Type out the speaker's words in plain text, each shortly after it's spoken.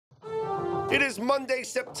It is Monday,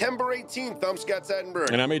 September 18th. I'm Scott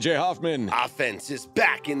Seidenberg. And I'm AJ Hoffman. Offense is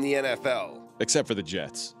back in the NFL. Except for the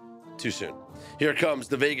Jets. Too soon. Here comes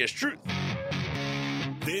the Vegas Truth.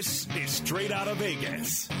 This is Straight Outta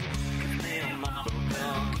Vegas.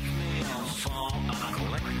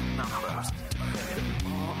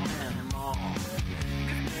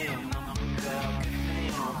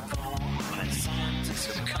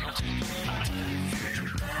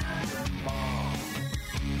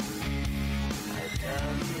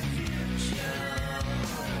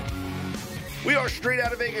 We are Straight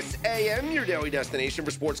Outta Vegas AM, your daily destination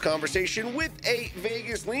for sports conversation with a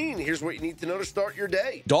Vegas lean. Here's what you need to know to start your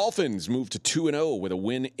day. Dolphins moved to 2-0 with a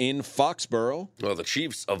win in Foxborough. Well, the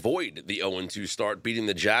Chiefs avoid the 0-2 start, beating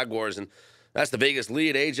the Jaguars, and that's the Vegas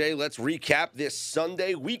lead. AJ, let's recap this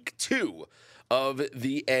Sunday, week 2 of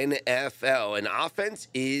the NFL. And offense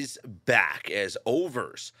is back as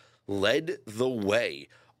overs led the way.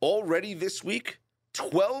 Already this week,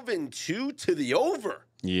 12-2 to the over.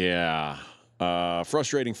 Yeah.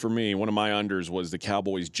 Frustrating for me. One of my unders was the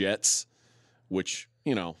Cowboys-Jets, which,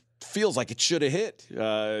 feels like it should have hit.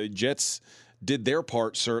 Jets did their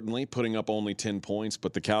part, certainly, putting up only 10 points,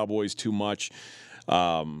 but the Cowboys too much.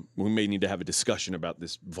 We may need to have a discussion about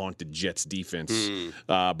this vaunted Jets defense.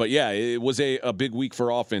 But yeah, it was a big week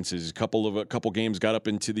for offenses. A couple games got up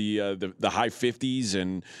into the high 50s,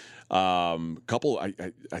 and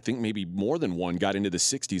I think maybe more than one got into the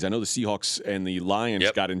 60s. I know the Seahawks and the Lions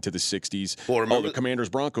got into the 60s. Well, the Commanders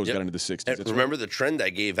Broncos got into the 60s. Remember the trend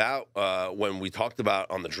I gave out when we talked about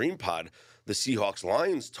on the Dream Pod the Seahawks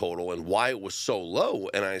Lions total and why it was so low,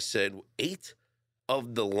 and I said 8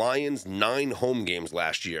 of the Lions' 9 home games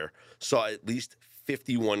last year saw at least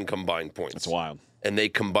 51 combined points. That's wild. And they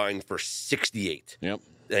combined for 68. Yep.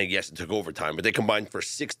 And yes, it took overtime, but they combined for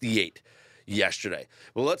 68 yesterday.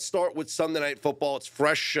 Well, let's start with Sunday Night Football. It's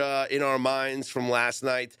fresh in our minds from last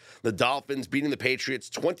night. The Dolphins beating the Patriots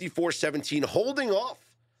 24-17, holding off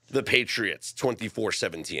the Patriots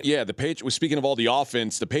 24-17. Yeah, speaking of all the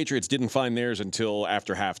offense, the Patriots didn't find theirs until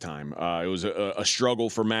after halftime. It was a struggle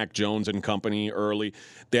for Mac Jones and company early.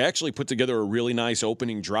 They actually put together a really nice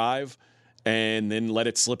opening drive and then let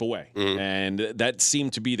it slip away. And that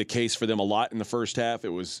seemed to be the case for them a lot in the first half. It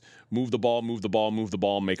was move the ball,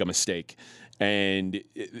 make a mistake. And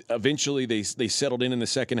eventually they settled in the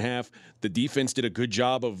second half. The defense did a good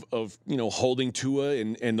job of holding Tua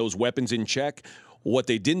and those weapons in check. What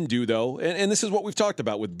they didn't do, though, and this is what we've talked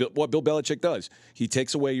about with what Bill Belichick does, he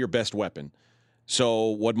takes away your best weapon. So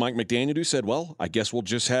what Mike McDaniel said, well, I guess we'll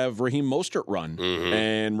just have Raheem Mostert run.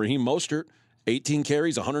 And Raheem Mostert, 18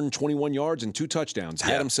 carries, 121 yards, and 2 touchdowns.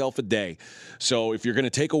 Had himself a day. So if you're going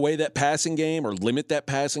to take away that passing game or limit that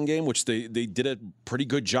passing game, which they did a pretty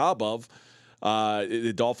good job of,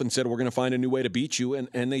 the Dolphins said, we're going to find a new way to beat you,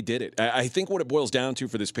 and they did it. I think what it boils down to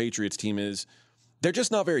for this Patriots team is they're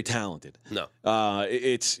just not very talented. No.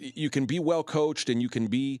 You can be well coached and you can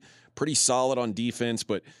be pretty solid on defense,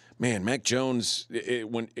 but man, Mac Jones,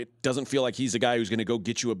 when it doesn't feel like he's the guy who's going to go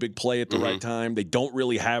get you a big play at the right time. They don't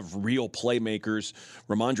really have real playmakers.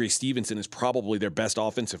 Ramondre Stevenson is probably their best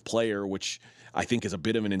offensive player, which I think is a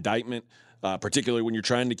bit of an indictment, particularly when you're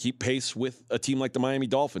trying to keep pace with a team like the Miami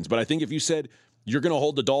Dolphins. But I think if you said you're going to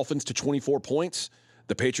hold the Dolphins to 24 points,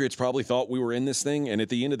 the Patriots probably thought we were in this thing, and at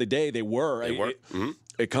the end of the day, they were.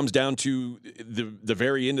 It comes down to the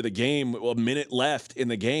very end of the game, a minute left in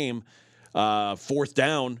the game, 4th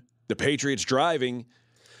down, the Patriots driving.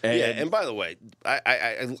 And by the way,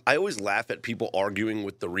 I always laugh at people arguing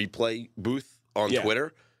with the replay booth on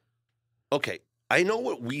Twitter. Okay, I know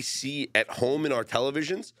what we see at home in our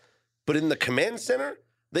televisions, but in the command center,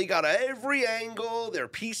 they got every angle. They're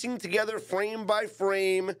piecing together frame by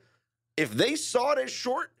frame. If they saw it as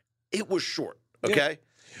short, it was short, okay?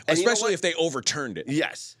 Yeah. Especially if they overturned it.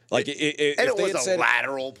 Yes. Like it was a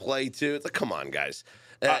lateral play, too. It's like, come on, guys.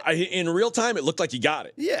 In real time, it looked like you got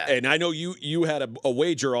it. Yeah. And I know you had a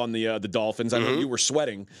wager on the Dolphins. I know you were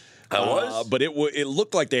sweating. I was. But it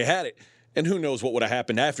looked like they had it. And who knows what would have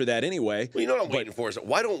happened after that anyway. Well, you know what I'm waiting for is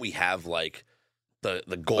why don't we have, like,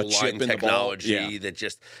 the goal line technology that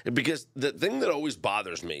just – because the thing that always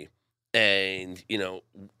bothers me, and,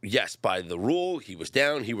 yes, by the rule, he was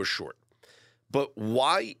down, he was short. But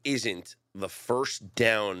why isn't the first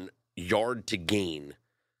down yard to gain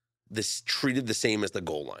this treated the same as the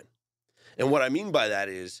goal line? And what I mean by that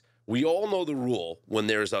is we all know the rule when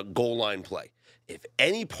there's a goal line play. If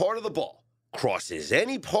any part of the ball crosses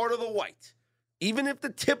any part of the white, even if the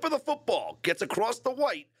tip of the football gets across the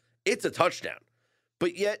white, it's a touchdown.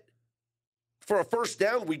 But yet, for a first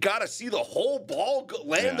down, we got to see the whole ball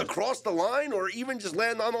land across the line or even just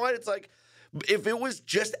land on the line. It's like, If it was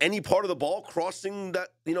just any part of the ball crossing that,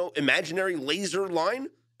 imaginary laser line,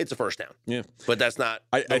 it's a first down. Yeah. But that's not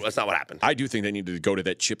that's not what happened. I do think they need to go to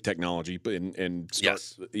that chip technology and start,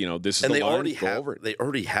 yes. This is and the they line, already go have, over it. They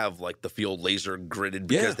already have, like, the field laser gridded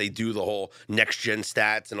because they do the whole next-gen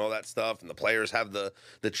stats and all that stuff, and the players have the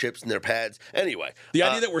chips in their pads. Anyway. The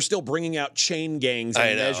idea that we're still bringing out chain gangs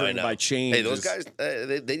and measuring by chains. Hey, those guys,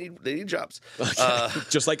 they need jobs.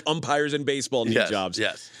 Just like umpires in baseball need jobs.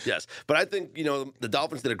 Yes. But I think, the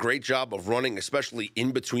Dolphins did a great job of running, especially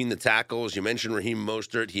in between the tackles. You mentioned Raheem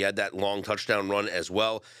Mostert. He had that long touchdown run as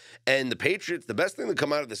well. And the Patriots, the best thing to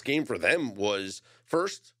come out of this game for them was,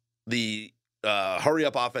 first, the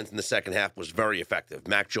hurry-up offense in the second half was very effective.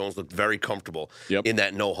 Mac Jones looked very comfortable in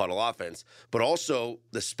that no-huddle offense. But also,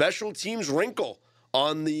 the special teams wrinkle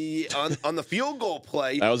on the field goal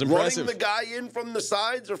play. That was impressive. Running the guy in from the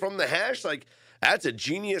sides or from the hash, that's a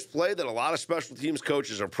genius play that a lot of special teams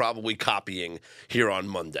coaches are probably copying here on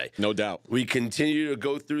Monday. No doubt. We continue to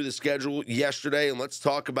go through the schedule yesterday, and let's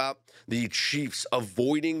talk about the Chiefs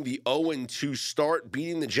avoiding the 0-2 start,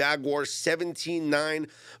 beating the Jaguars 17-9.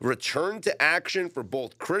 Return to action for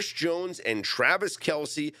both Chris Jones and Travis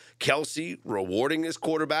Kelce. Kelce rewarding his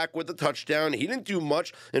quarterback with a touchdown. He didn't do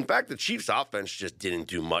much. In fact, the Chiefs' offense just didn't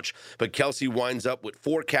do much. But Kelce winds up with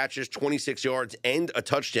 4 catches, 26 yards, and a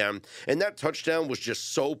touchdown. And that touchdown was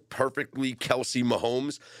just so perfectly Kelce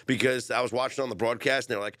Mahomes, because I was watching on the broadcast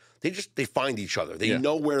and they're like, they find each other. They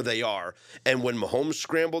know where they are. And when Mahomes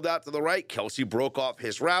scrambled out to the right, Kelce broke off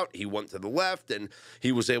his route. He went to the left, and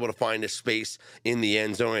he was able to find a space in the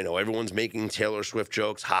end zone. I know everyone's making Taylor Swift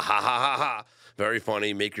jokes. Ha, ha, ha, ha, ha. Very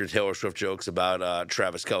funny. Make your Taylor Swift jokes about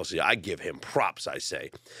Travis Kelce. I give him props, I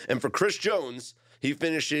say. And for Chris Jones, he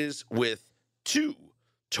finishes with 2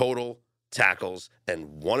 total tackles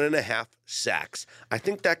and 1.5 sacks. I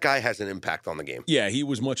think that guy has an impact on the game. Yeah, he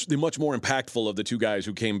was the much more impactful of the 2 guys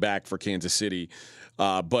who came back for Kansas City.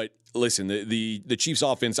 But listen, the Chiefs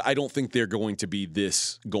offense, I don't think they're going to be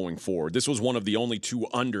this going forward. This was one of the only 2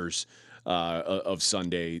 unders of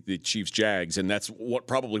Sunday, the Chiefs-Jags, and that's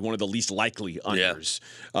probably one of the least likely unders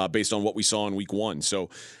based on what we saw in Week 1. So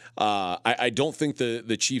I don't think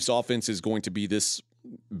the Chiefs offense is going to be this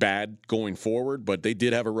bad going forward, but they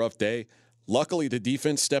did have a rough day. Luckily, the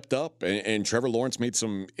defense stepped up, and Trevor Lawrence made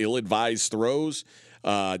some ill-advised throws.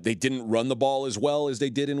 They didn't run the ball as well as they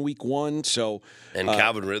did in Week 1. And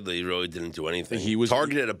Calvin Ridley really didn't do anything. He was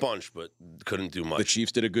targeted a bunch, but couldn't do much. The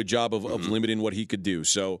Chiefs did a good job of limiting what he could do.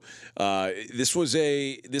 So this was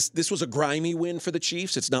a grimy win for the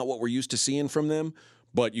Chiefs. It's not what we're used to seeing from them.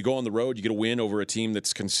 But you go on the road, you get a win over a team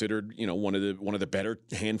that's considered, one of the better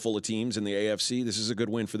handful of teams in the AFC. This is a good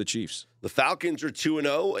win for the Chiefs. The Falcons are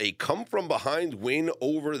 2-0, a come-from-behind win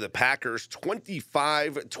over the Packers,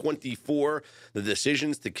 25-24. The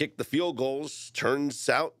decisions to kick the field goals turns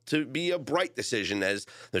out to be a bright decision as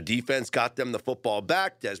the defense got them the football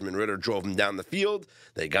back. Desmond Ridder drove them down the field.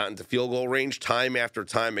 They got into field goal range time after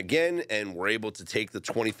time again and were able to take the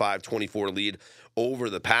 25-24 lead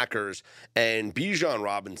over the Packers. And Bijan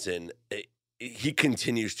Robinson, he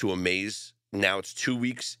continues to amaze. Now it's 2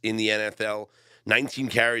 weeks in the NFL. 19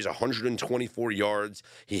 carries, 124 yards.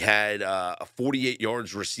 He had 48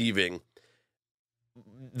 yards receiving.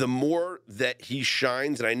 The more that he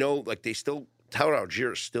shines, and I know they still, Tyler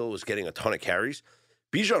Algier still is getting a ton of carries.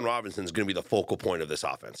 Bijan Robinson is going to be the focal point of this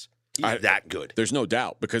offense. He's that good. There's no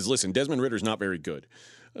doubt, because listen, Desmond Ridder's not very good.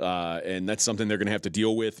 And that's something they're going to have to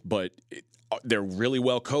deal with, but they're really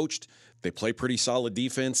well coached. They play pretty solid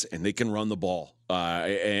defense, and they can run the ball.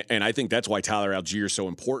 And I think that's why Tyler Algier is so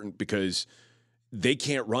important, because they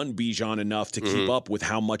can't run Bijan enough to keep up with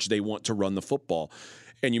how much they want to run the football.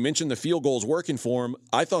 And you mentioned the field goals working for him.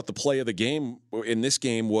 I thought the play of the game in this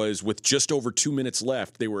game was with just over 2 minutes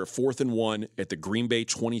left. They were 4th and 1 at the Green Bay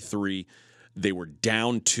 23. They were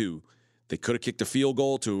down 2. They could have kicked a field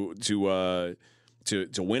goal to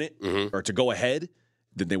win it or to go ahead.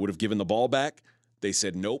 Then they would have given the ball back. They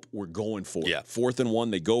said, nope, we're going for it. 4th and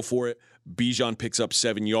 1, they go for it. Bijan picks up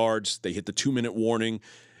 7 yards. They hit the 2-minute warning.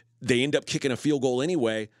 They end up kicking a field goal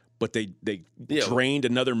anyway, but they drained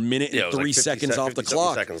another minute and 3 seconds off the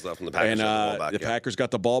clock. Seconds left, and the Packers got the ball back. The Packers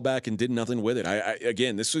got the ball back and did nothing with it.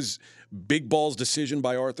 Again, this was big balls decision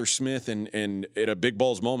by Arthur Smith, and at a big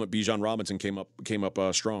balls moment, Bijan Robinson came up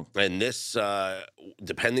strong. And this,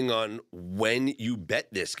 depending on when you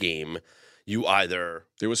bet this game, there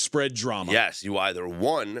was spread drama. Yes, you either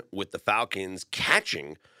won with the Falcons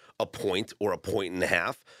catching a point or a point and a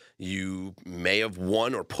half. You may have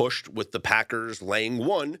won or pushed with the Packers laying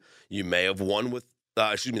 1. You may have won with,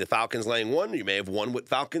 the Falcons laying 1. You may have won with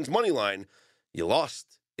Falcons money line. You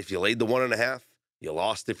lost if you laid the 1.5. You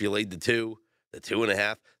lost if you laid the 2. the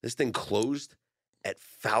 2.5. This thing closed at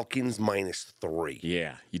Falcons -3.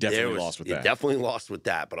 Yeah, you definitely lost with that. You definitely lost with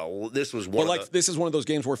that, but this was one this is one of those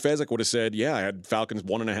games where Fezzik would have said, yeah, I had Falcons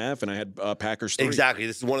 1.5 and I had Packers 3. Exactly.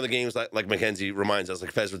 This is one of the games like Mackenzie reminds us,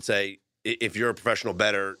 like Fez would say, if you're a professional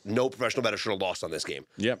bettor, no professional bettor should have lost on this game.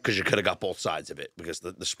 Yeah. Because you could have got both sides of it because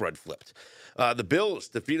the spread flipped. The Bills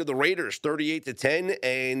defeated the Raiders 38-10,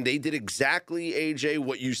 and they did exactly, AJ,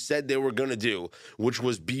 what you said they were going to do, which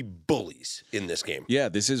was be bullies in this game. Yeah,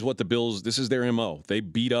 this is what the Bills, this is their MO. They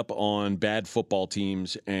beat up on bad football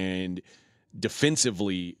teams, and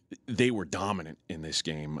defensively, they were dominant in this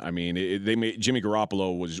game. I mean, Jimmy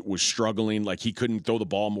Garoppolo was struggling, like he couldn't throw the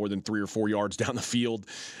ball more than 3 or 4 yards down the field.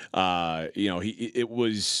 The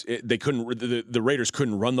Raiders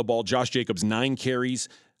couldn't run the ball. Josh Jacobs 9 carries,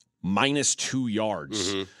 -2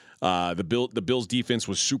 yards. Mm-hmm. The Bills defense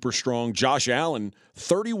was super strong. Josh Allen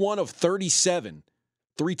 31 of 37,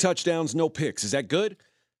 3 touchdowns, no picks. Is that good?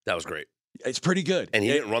 That was great. It's pretty good. And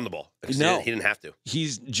he didn't run the ball. No. He didn't have to.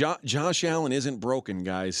 Josh Allen isn't broken,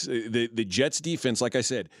 guys. The Jets defense, like I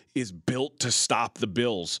said, is built to stop the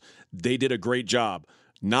Bills. They did a great job.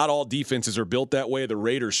 Not all defenses are built that way. The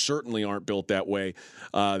Raiders certainly aren't built that way.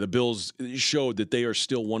 The Bills showed that they are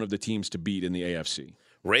still one of the teams to beat in the AFC.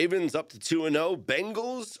 Ravens up to 2-0.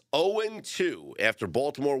 Bengals 0-2 after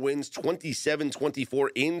Baltimore wins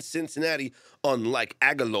 27-24 in Cincinnati, unlike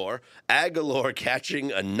Aguilar. Aguilar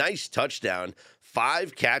catching a nice touchdown.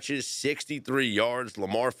 5 catches, 63 yards.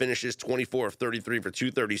 Lamar finishes 24 of 33 for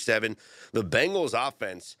 237. The Bengals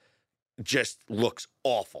offense just looks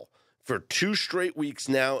awful. For 2 straight weeks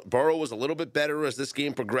now, Burrow was a little bit better as this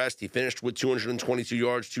game progressed. He finished with 222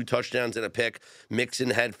 yards, 2 touchdowns, and a pick.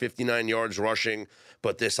 Mixon had 59 yards rushing.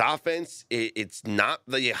 But this offense, it's not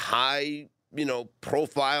the high,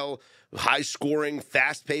 profile, high-scoring,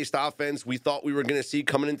 fast-paced offense we thought we were going to see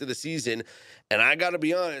coming into the season. And I got to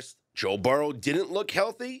be honest, Joe Burrow didn't look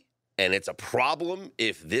healthy, and it's a problem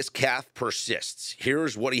if this calf persists.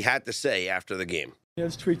 Here's what he had to say after the game. Yeah,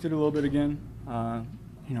 it's tweaked it a little bit again.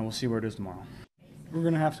 We'll see where it is tomorrow. We're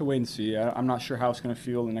going to have to wait and see. I'm not sure how it's going to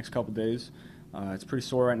feel the next couple of days. It's pretty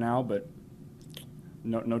sore right now, but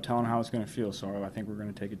no telling how it's going to feel. So I think we're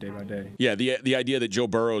going to take it day by day. Yeah, the idea that Joe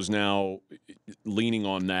Burrow's now leaning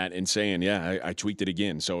on that and saying, yeah, I tweaked it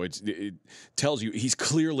again. So it tells you he's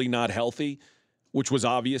clearly not healthy, which was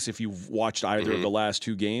obvious if you've watched either of the last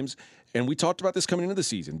 2 games. And we talked about this coming into the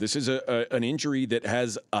season. This is an injury that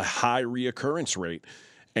has a high reoccurrence rate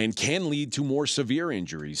and can lead to more severe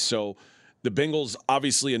injuries. So the Bengals,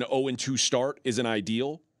 obviously an 0-2 start isn't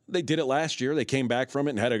ideal. They did it last year. They came back from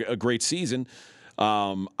it and had a great season.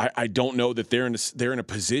 I don't know that they're in a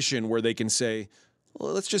position where they can say,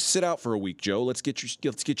 well, let's just sit out for a week, Joe. Let's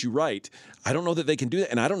get you right. I don't know that they can do that,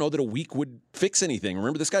 and I don't know that a week would fix anything.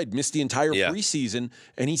 Remember, this guy missed the entire preseason,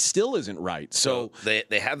 and he still isn't right. So they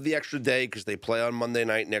have the extra day because they play on Monday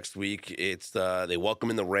night next week. They welcome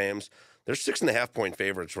in the Rams. They're 6.5-point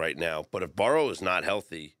favorites right now, but if Burrow is not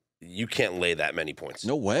healthy, you can't lay that many points.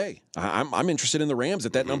 No way. I'm interested in the Rams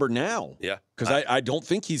at that number now. Yeah. Because I don't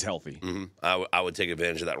think he's healthy. I would take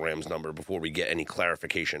advantage of that Rams number before we get any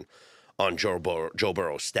clarification on Joe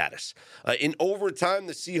Burrow's status. In overtime,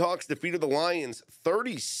 the Seahawks defeated the Lions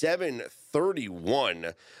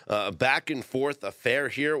 37-31. Back and forth affair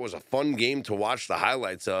here. It was a fun game to watch the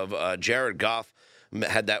highlights of. Jared Goff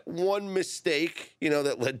had that one mistake,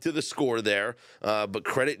 that led to the score there. But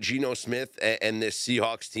credit Geno Smith and this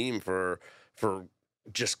Seahawks team for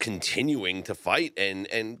just continuing to fight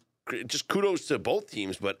and just kudos to both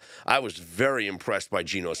teams. But I was very impressed by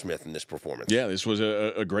Geno Smith in this performance. Yeah, this was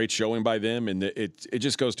a great showing by them, and it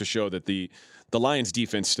just goes to show that the Lions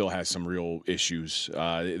defense still has some real issues.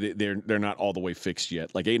 They're not all the way fixed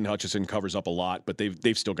yet. Like Aiden Hutchinson covers up a lot, but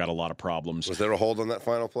they've still got a lot of problems. Was there a hold on that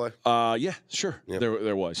final play? Yeah, sure. Yep.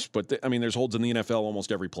 There was. But there's holds in the NFL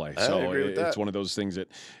almost every play. I agree with that. It's one of those things that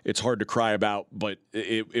it's hard to cry about, but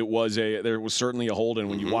there was certainly a hold, and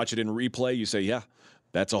when you watch it in replay, you say, yeah,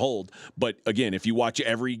 that's a hold. But again, if you watch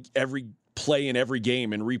every play in every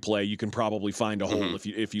game in replay, you can probably find a hole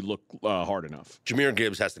if you look hard enough. Jahmyr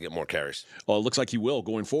Gibbs has to get more carries. Well, it looks like he will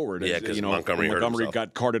going forward. Yeah, because Montgomery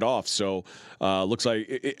got carted off. So looks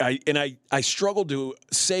like I struggled to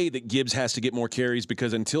say that Gibbs has to get more carries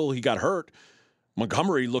because until he got hurt,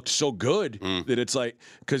 Montgomery looked so good that it's like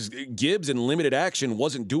because Gibbs in limited action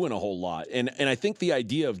wasn't doing a whole lot. And I think the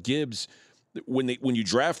idea of Gibbs when you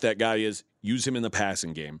draft that guy is use him in the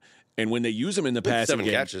passing game. And when they use him in the passing game,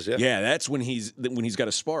 7 catches, that's when he's got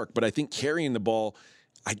a spark. But I think carrying the ball,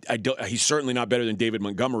 he's certainly not better than David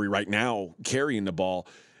Montgomery right now carrying the ball.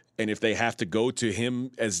 And if they have to go to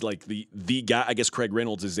him as like the guy, I guess Craig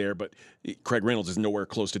Reynolds is there, but Craig Reynolds is nowhere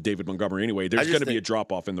close to David Montgomery anyway. There's going to be a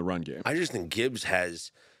drop-off in the run game. I just think Gibbs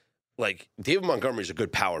has, like, David Montgomery's a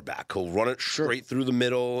good power back. He'll run it straight through the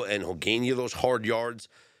middle, and he'll gain you those hard yards.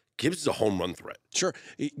 Gibbs is a home run threat. Sure.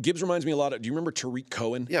 Gibbs reminds me a lot of, do you remember Tariq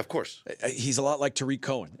Cohen? Yeah, of course. He's a lot like Tariq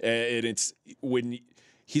Cohen. And it's when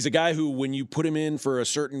he's a guy who, when you put him in for a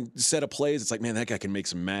certain set of plays, it's like, man, that guy can make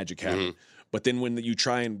some magic happen. Mm-hmm. But then when you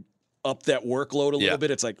try and up that workload a little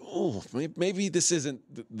bit, it's like, oh, maybe this isn't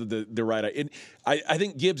the right idea. I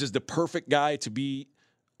think Gibbs is the perfect guy to be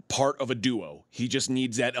part of a duo. He just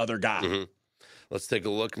needs that other guy. Mm-hmm. Let's take a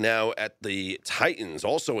look now at the Titans,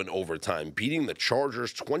 also in overtime, beating the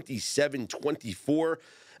Chargers 27-24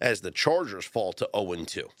 as the Chargers fall to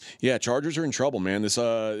 0-2. Yeah, Chargers are in trouble, man. This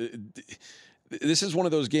is one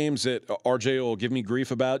of those games that RJ will give me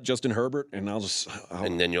grief about, Justin Herbert, and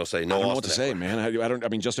and then you'll say, no, I don't know what to say, man. I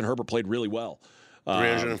mean, Justin Herbert played really well.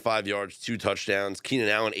 305 yards, 2 touchdowns. Keenan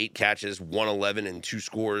Allen, 8 catches, 111 and 2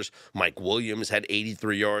 scores. Mike Williams had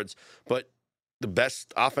 83 yards. But the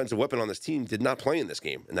best offensive weapon on this team did not play in this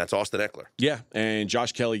game, and that's Austin Eckler. Yeah, and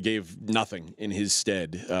Josh Kelly gave nothing in his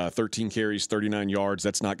stead. 13 carries, 39 yards.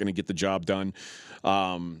 That's not going to get the job done.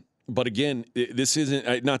 But again, this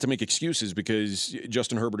isn't not to make excuses because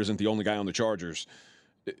Justin Herbert isn't the only guy on the Chargers.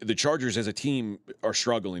 The Chargers as a team are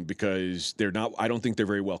struggling because they're not. I don't think they're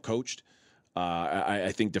very well coached.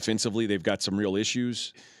 I think defensively they've got some real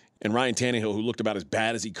issues. And Ryan Tannehill, who looked about as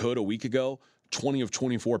bad as he could a week ago, 20 of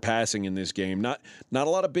 24 passing in this game. Not a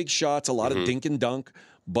lot of big shots, a lot of dink and dunk,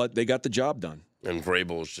 but they got the job done. And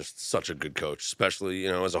Vrabel is just such a good coach, especially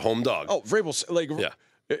as a home dog. Oh, Vrabel's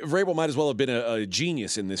Vrabel might as well have been a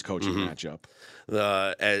genius in this coaching matchup.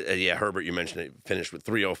 Herbert, you mentioned it, finished with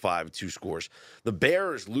 305, 2 scores. The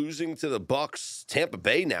Bears losing to the Bucs. Tampa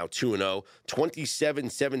Bay now 2-0,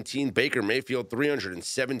 27-17. Baker Mayfield,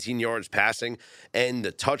 317 yards passing, and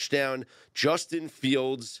the touchdown. Justin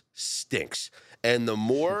Fields stinks. And the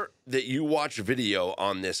more that you watch video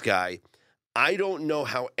on this guy, I don't know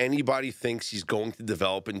how anybody thinks he's going to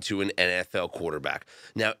develop into an NFL quarterback.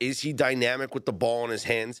 Now, is he dynamic with the ball in his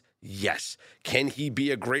hands? Yes. Can he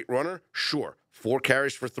be a great runner? Sure. 4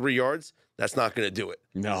 carries for 3 yards? That's not going to do it.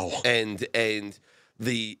 No. And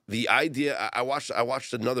the idea, I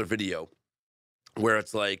watched another video where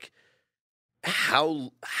it's like,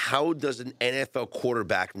 how does an NFL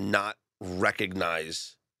quarterback not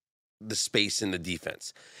recognize the space in the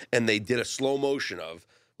defense? And they did a slow motion of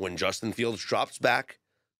when Justin Fields drops back,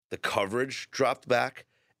 the coverage dropped back,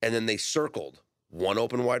 and then they circled 1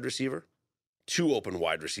 open wide receiver, 2 open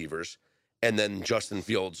wide receivers, and then Justin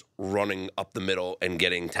Fields running up the middle and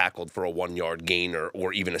getting tackled for a 1-yard gain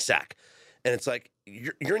or even a sack. And it's like,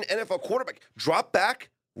 you're an NFL quarterback. Drop back,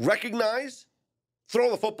 recognize, throw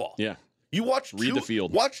the football. Yeah. You read the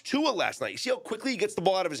field. Watch Tua last night. You see how quickly he gets the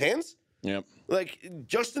ball out of his hands? Yep. Like,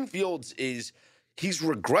 Justin Fields he's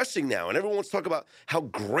regressing now, and everyone wants to talk about how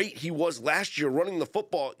great he was last year running the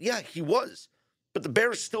football. Yeah, he was. But the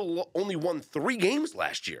Bears still only won 3 games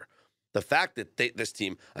last year. The fact that this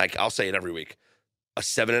team, I'll say it every week, a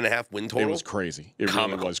 7.5 win total. It was crazy. It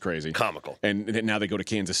really was crazy. Comical. And now they go to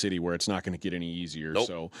Kansas City where it's not going to get any easier. Nope.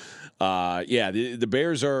 So, the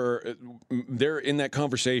Bears they're in that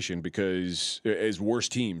conversation because as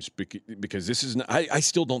worst teams because this is I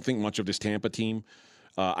still don't think much of this Tampa team.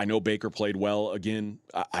 I know Baker played well again.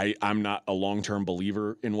 I'm not a long-term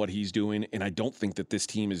believer in what he's doing, and I don't think that this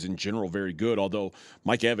team is in general very good, although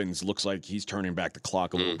Mike Evans looks like he's turning back the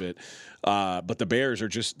clock a little bit. But the Bears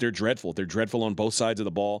they're dreadful. They're dreadful on both sides of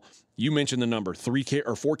the ball. You mentioned the number,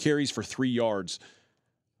 4 carries for 3 yards.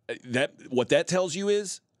 What that tells you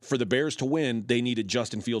is for the Bears to win, they needed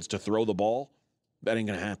Justin Fields to throw the ball. That ain't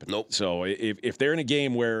going to happen. Nope. So if they're in a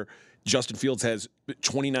game where Justin Fields has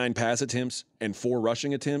 29 pass attempts and 4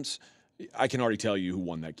 rushing attempts, I can already tell you who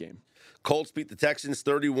won that game. Colts beat the Texans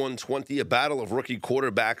 31-20, a battle of rookie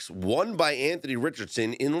quarterbacks won by Anthony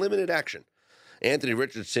Richardson in limited action. Anthony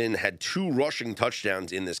Richardson had 2 rushing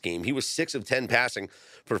touchdowns in this game. He was 6 of 10 passing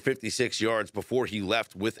for 56 yards before he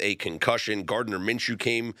left with a concussion. Gardner Minshew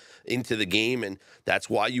came into the game, and that's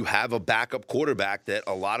why you have a backup quarterback that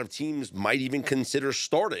a lot of teams might even consider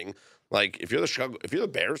starting. Like, if you're the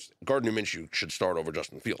Bears, Gardner Minshew should start over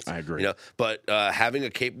Justin Fields. I agree. But having a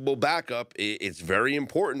capable backup, it's very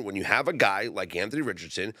important when you have a guy like Anthony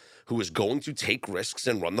Richardson who is going to take risks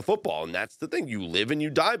and run the football. And that's the thing. You live and you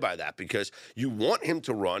die by that because you want him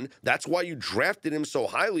to run. That's why you drafted him so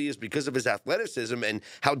highly, is because of his athleticism and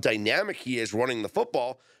how dynamic he is running the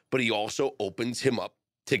football. But he also opens him up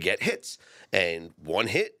to get hits. And one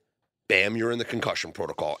hit, bam, you're in the concussion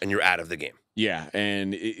protocol and you're out of the game. Yeah,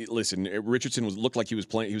 and listen, Richardson looked like he was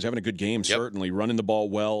playing. He was having a good game, certainly running the ball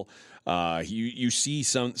well. You see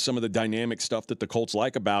some of the dynamic stuff that the Colts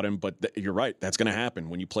like about him, but you're right. That's going to happen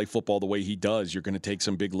when you play football the way he does. You're going to take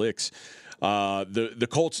some big licks. The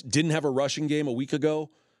Colts didn't have a rushing game a week ago.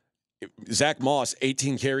 Zach Moss,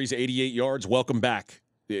 18 carries, 88 yards. Welcome back.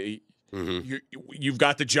 You've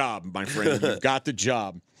got the job, my friend. You've got the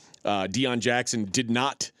job. Deion Jackson did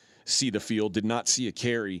not see the field, did not see a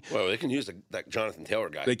carry. Well, they can use that Jonathan Taylor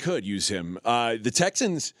guy. They could use him. The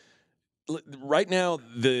Texans, right now,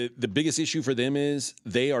 the biggest issue for them is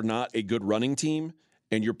they are not a good running team,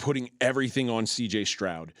 and you're putting everything on C.J.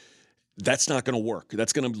 Stroud. That's not going to work.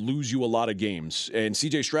 That's going to lose you a lot of games. And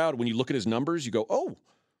C.J. Stroud, when you look at his numbers, you go,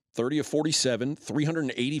 30 of 47,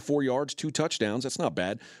 384 yards, 2 touchdowns. That's not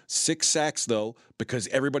bad. 6 sacks, though, because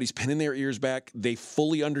everybody's pinning their ears back. They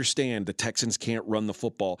fully understand the Texans can't run the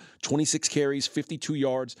football. 26 carries, 52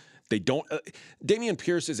 yards. They don't. Dameon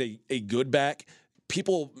Pierce is a good back.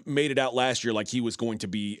 People made it out last year like he was going to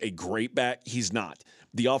be a great back. He's not.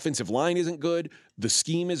 The offensive line isn't good. The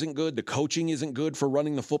scheme isn't good. The coaching isn't good for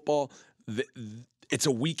running the football. It's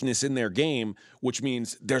a weakness in their game, which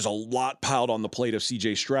means there's a lot piled on the plate of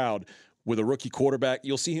C.J. Stroud. With a rookie quarterback,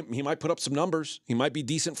 you'll see him. He might put up some numbers. He might be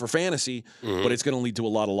decent for fantasy, but it's going to lead to a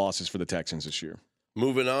lot of losses for the Texans this year.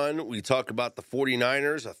 Moving on, we talk about the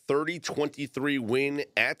 49ers, a 30-23 win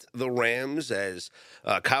at the Rams as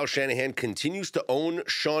Kyle Shanahan continues to own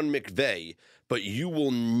Sean McVay, but you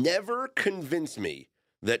will never convince me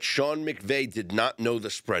that Sean McVay did not know the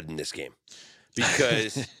spread in this game.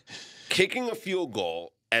 Because kicking a field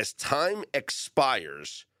goal as time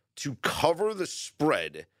expires to cover the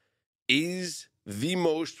spread is the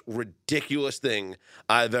most ridiculous thing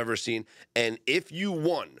I've ever seen. And if you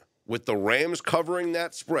won with the Rams covering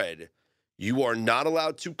that spread, you are not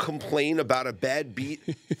allowed to complain about a bad beat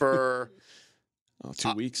for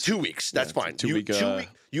 2 weeks. 2 weeks. That's fine. 2 week.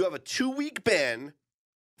 You have a 2-week ban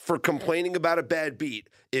for complaining about a bad beat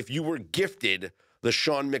if you were gifted the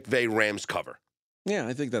Sean McVay Rams cover. Yeah,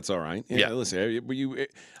 I think that's all right. Yeah. Listen,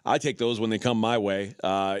 I take those when they come my way.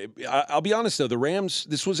 I'll be honest, though. The Rams,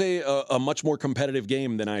 this was a much more competitive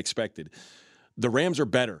game than I expected. The Rams are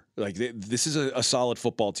better. This is a solid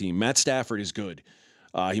football team. Matt Stafford is good.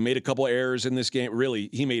 He made a couple errors in this game. Really,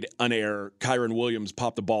 he made an error. Kyron Williams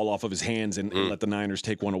popped the ball off of his hands and let the Niners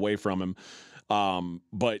take one away from him.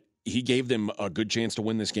 But he gave them a good chance to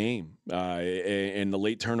win this game. And the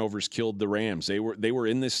late turnovers killed the Rams. They were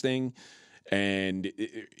in this thing. And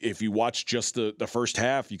if you watch just the first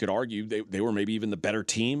half, you could argue they were maybe even the better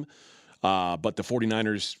team. But the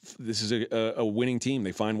 49ers, this is a winning team.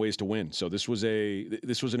 They find ways to win. So this was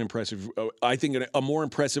an impressive, I think a more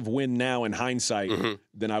impressive win now in hindsight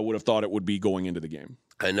than I would have thought it would be going into the game.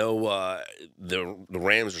 I know the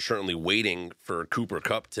Rams are certainly waiting for Cooper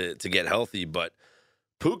Kupp to get healthy, but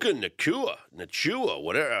Puka Nacua,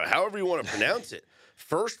 whatever, however you want to pronounce it.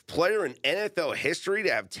 First player in NFL history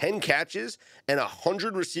to have 10 catches and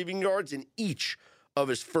 100 receiving yards in each of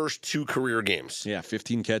his first 2 career games. Yeah,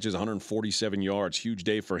 15 catches, 147 yards. Huge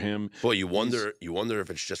day for him. Boy, you wonder if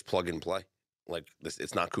it's just plug and play. Like this,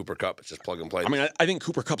 it's not Cooper Kupp; it's just plug and play. I mean, I think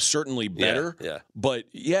Cooper Kupp's certainly better. Yeah. But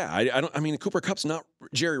yeah, I don't. I mean, Cooper Kupp's not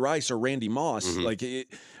Jerry Rice or Randy Moss. Like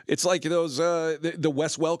it's like those the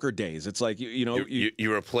Wes Welker days. It's like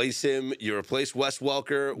you replace him. You replace Wes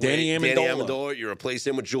Welker, Danny Amendola. You replace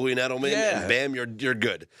him with Julian Edelman, and bam, you're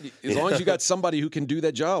good. As long as you got somebody who can do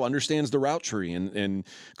that job, understands the route tree, and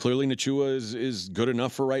clearly Nacua is good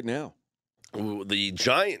enough for right now. The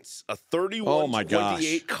Giants, a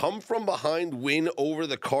 31-28 come-from-behind win over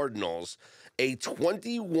the Cardinals. A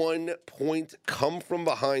 21-point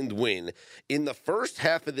come-from-behind win. In the first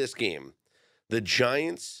half of this game, the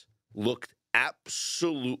Giants looked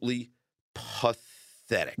absolutely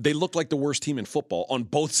pathetic. They looked like the worst team in football on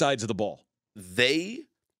both sides of the ball. They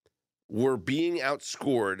were being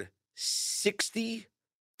outscored 60-0.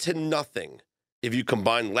 If you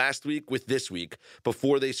combine last week with this week,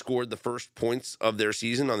 before they scored the first points of their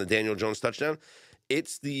season on the Daniel Jones touchdown,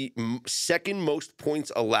 it's the second most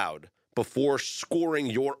points allowed before scoring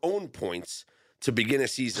your own points to begin a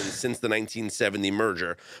season since the 1970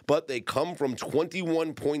 merger. But they come from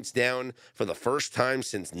 21 points down for the first time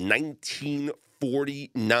since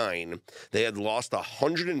 1949. They had lost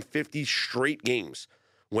 150 straight games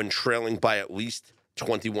when trailing by at least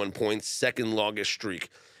 21 points, second longest streak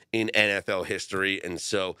in NFL history. And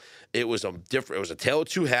so it was a tale of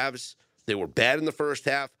two halves. They were bad in the first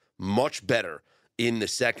half, much better in the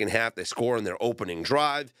second half. They score on their opening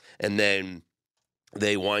drive, and then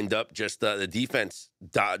they wind up just the defense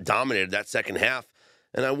dominated that second half.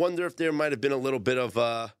 And I wonder if there might have been a little bit of,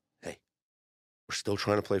 hey, we're still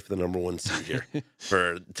trying to play for the number 1 seed here.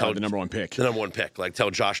 The number 1 pick. The number 1 pick. Like,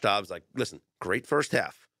 tell Josh Dobbs, like, listen, great first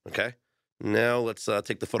half, okay? Now let's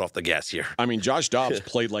take the foot off the gas here. I mean, Josh Dobbs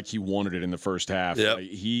played like he wanted it in the first half. Yep.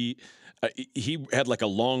 He had like a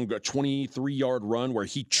long 23-yard run where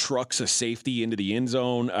he trucks a safety into the end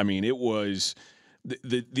zone. I mean, it was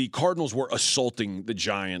the Cardinals were assaulting the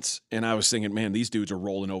Giants, and I was thinking, man, these dudes are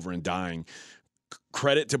rolling over and dying.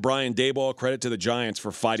 Credit to Brian Daboll, credit to the Giants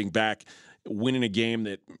for fighting back, winning a game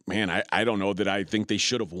that, man, I don't know that I think they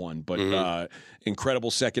should have won. But incredible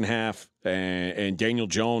second half. And Daniel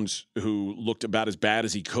Jones, who looked about as bad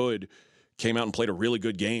as he could, came out and played a really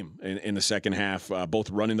good game in the second half, both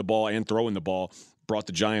running the ball and throwing the ball, brought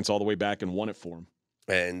the Giants all the way back and won it for them.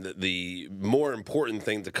 And the more important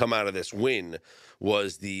thing to come out of this win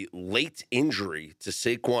was the late injury to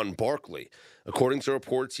Saquon Barkley. According to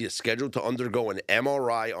reports, he is scheduled to undergo an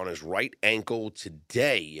MRI on his right ankle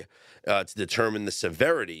today to determine the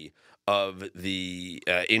severity of the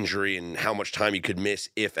injury and how much time he could miss,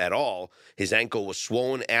 if at all. His ankle was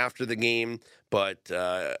swollen after the game, but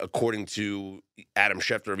according to Adam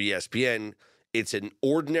Schefter of ESPN, it's an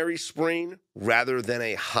ordinary sprain rather than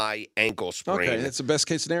a high ankle sprain. Okay, that's the best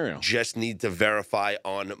case scenario. Just need to verify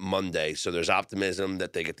on Monday. So there's optimism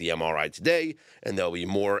that they get the MRI today and there'll be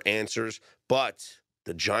more answers. But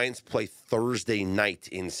the Giants play Thursday night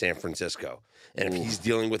in San Francisco. And if he's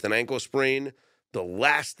dealing with an ankle sprain, the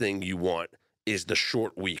last thing you want is the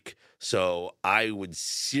short week. So I would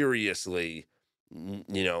seriously,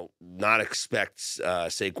 not expect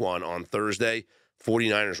Saquon on Thursday.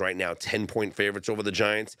 49ers right now, 10-point favorites over the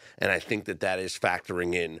Giants, and I think that is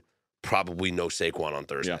factoring in probably no Saquon on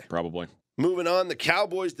Thursday. Yeah, probably. Moving on, the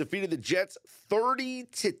Cowboys defeated the Jets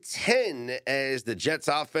 30-10 as the Jets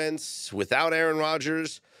offense, without Aaron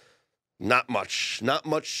Rodgers, not much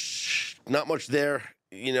there.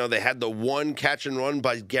 They had the one catch and run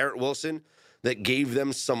by Garrett Wilson that gave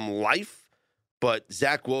them some life, but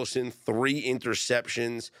Zach Wilson, 3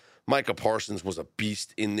 interceptions. Micah Parsons was a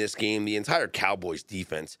beast in this game. The entire Cowboys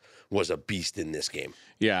defense was a beast in this game.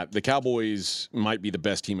 Yeah, the Cowboys might be the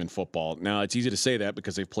best team in football. Now, it's easy to say that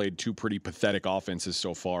because they've played 2 pretty pathetic offenses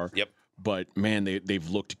so far. Yep. But, man, they've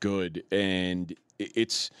looked good, and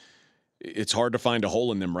it's hard to find a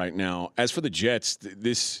hole in them right now. As for the Jets,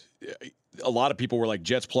 a lot of people were like,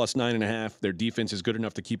 Jets plus 9.5. Their defense is good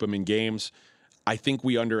enough to keep them in games. I think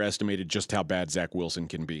we underestimated just how bad Zach Wilson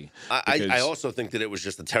can be. I also think that it was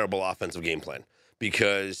just a terrible offensive game plan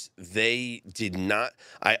because they did not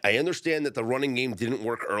 – I understand that the running game didn't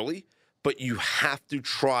work early, but you have to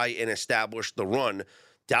try and establish the run.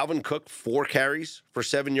 Dalvin Cook, 4 carries for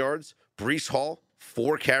 7 yards. Breece Hall,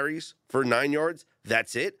 4 carries for 9 yards.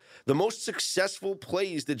 That's it. The most successful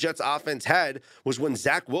plays the Jets offense had was when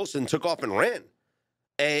Zach Wilson took off and ran.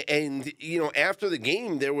 And after the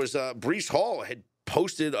game, there was Breece Hall had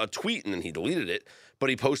posted a tweet, and then he deleted it,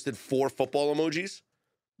 but he posted 4 football emojis.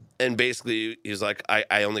 And basically, he's like,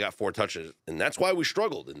 I only got 4 touches. And that's why we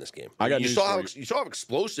struggled in this game. You saw how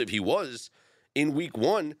explosive he was in week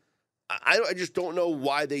 1. I just don't know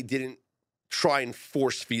why they didn't try and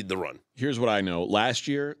force feed the run. Here's what I know. Last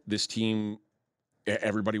year, this team,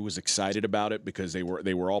 everybody was excited about it because they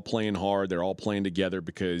were all playing hard. They're all playing together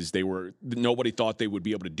because nobody thought they would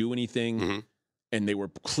be able to do anything, and they were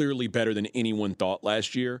clearly better than anyone thought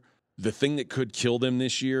last year. The thing that could kill them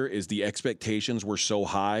this year is the expectations were so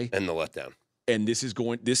high and the letdown. And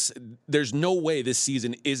there's no way this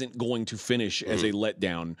season isn't going to finish as a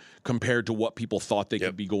letdown compared to what people thought they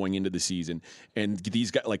could be going into the season. And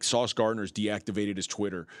these guys, like Sauce Gardner's deactivated his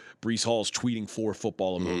Twitter. Breece Hall's tweeting 4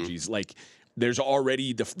 football emojis. Like, there's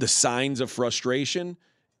already the signs of frustration.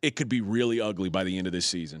 It could be really ugly by the end of this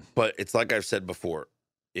season. But it's like I've said before,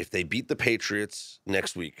 if they beat the Patriots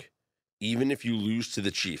next week, even if you lose to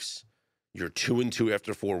the Chiefs, you're 2-2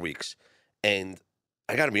 after 4 weeks. And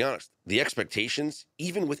I got to be honest, the expectations,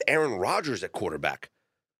 even with Aaron Rodgers at quarterback,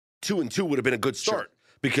 2-2 would have been a good start.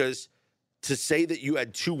 Sure. Because to say that you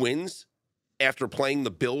had 2 wins after playing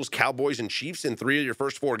the Bills, Cowboys, and Chiefs in 3 of your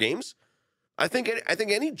first 4 games, I think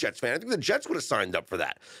any Jets fan, I think the Jets would have signed up for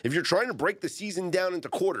that. If you're trying to break the season down into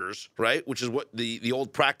quarters, right, which is what the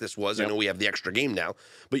old practice was. Yep. I know we have the extra game now,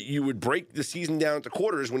 but you would break the season down into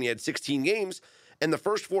quarters when you had 16 games, and the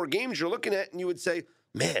first 4 games you're looking at, and you would say,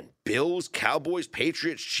 man, Bills, Cowboys,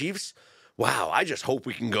 Patriots, Chiefs, wow, I just hope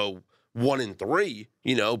we can go 1-3,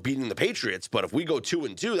 beating the Patriots, but if we go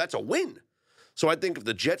 2-2, that's a win. So I think if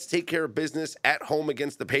the Jets take care of business at home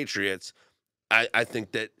against the Patriots, I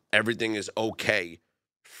think that everything is okay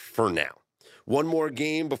for now. One more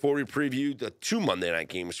game before we preview the 2 Monday night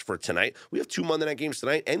games for tonight. We have 2 Monday night games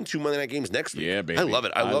tonight and 2 Monday night games next week. Yeah, baby. I love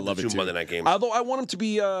it. I love the 2 too. Monday night games. Although I want them to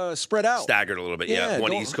be spread out. Staggered a little bit, yeah.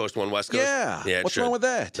 One East Coast, one West Coast. Yeah. What's wrong with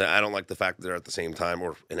that? I don't like the fact that they're at the same time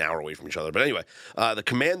or an hour away from each other. But anyway, the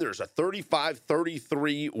Commanders, a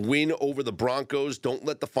 35-33 win over the Broncos. Don't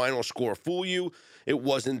let the final score fool you. It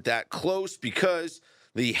wasn't that close because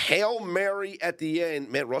the Hail Mary at the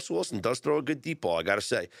end, man, Russell Wilson does throw a good deep ball, I got to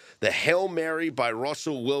say. The Hail Mary by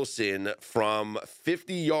Russell Wilson from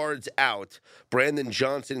 50 yards out. Brandon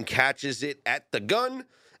Johnson catches it at the gun,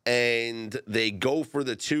 and they go for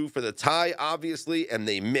the 2 for the tie, obviously, and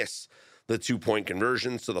they miss the 2-point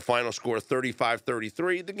conversion. So the final score,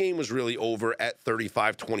 35-33. The game was really over at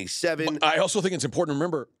 35-27. I also think it's important to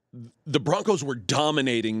remember, the Broncos were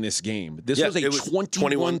dominating this game. This was a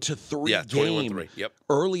 21-3 game. 21-3. Yep.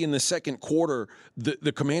 Early in the second quarter,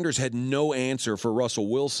 the Commanders had no answer for Russell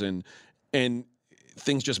Wilson, and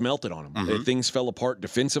things just melted on him. Mm-hmm. Things fell apart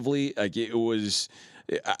defensively. Like it was,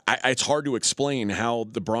 it's hard to explain how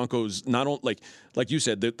the Broncos not only like you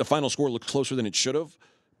said, the final score looked closer than it should have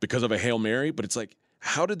because of a Hail Mary, but it's like,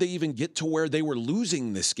 how did they even get to where they were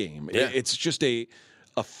losing this game? Yeah. It's just a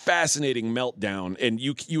fascinating meltdown, and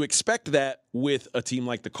you expect that with a team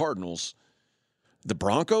like the Cardinals. The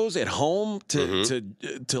Broncos at home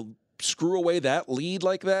to screw away that lead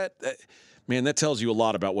like that, man, that tells you a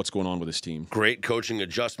lot about what's going on with this team. Great coaching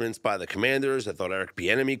adjustments by the Commanders. I thought Eric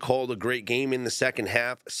Bieniemy called a great game in the second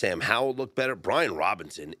half. Sam Howell looked better. Brian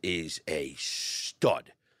Robinson is a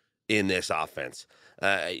stud in this offense.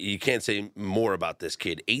 You can't say more about this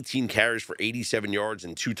kid. 18 carries for 87 yards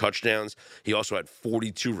and 2 touchdowns. He also had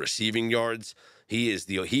 42 receiving yards. He is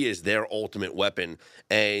their ultimate weapon,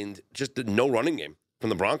 and just no running game from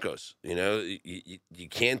the Broncos. You know, you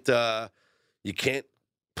can't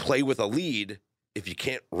play with a lead if you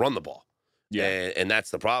can't run the ball. Yeah, and that's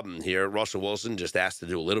the problem here. Russell Wilson just asked to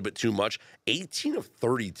do a little bit too much. 18 of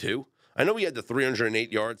 32. I know he had the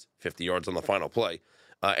 308 yards, 50 yards on the final play.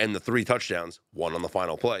 And the 3 touchdowns, 1 on the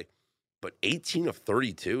final play. But 18 of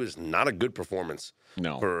 32 is not a good performance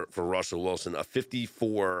for Russell Wilson. A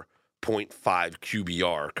 54.5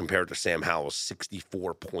 QBR compared to Sam Howell's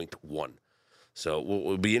 64.1. So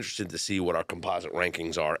we'll be interested to see what our composite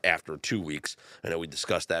rankings are after 2 weeks. I know we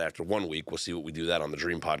discussed that after 1 week. We'll see what we do that on the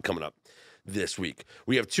Dream Pod coming up this week.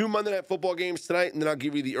 We have 2 Monday Night Football games tonight, and then I'll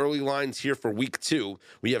give you the early lines here for week 2.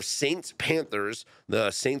 We have Saints-Panthers. The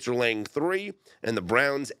Saints are laying 3, and the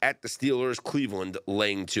Browns at the Steelers, Cleveland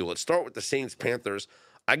laying 2. Let's start with the Saints-Panthers.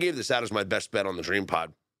 I gave this out as my best bet on the Dream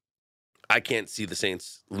Pod. I can't see the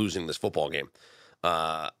Saints losing this football game.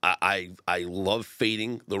 I love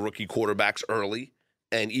fading the rookie quarterbacks early,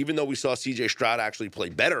 and even though we saw C.J. Stroud actually play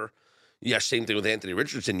better, yes, same thing with Anthony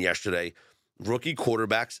Richardson yesterday, rookie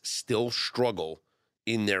quarterbacks still struggle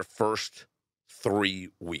in their first 3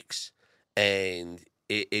 weeks. And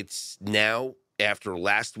it's now, after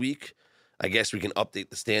last week, I guess we can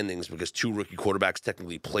update the standings because 2 rookie quarterbacks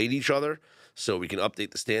technically played each other. So we can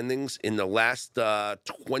update the standings. In the last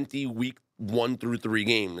 20 week 1 through 3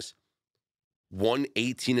 games,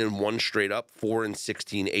 1-18-1 straight up,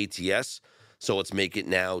 4-16 ATS. So let's make it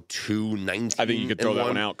now 2-19. I think you could throw that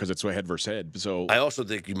one out because it's head versus head. So I also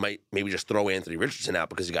think you might maybe just throw Anthony Richardson out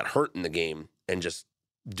because he got hurt in the game and just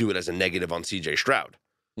do it as a negative on C.J. Stroud.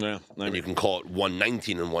 Yeah, and you can call it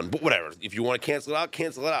 1-19-1. But whatever. If you want to cancel it out,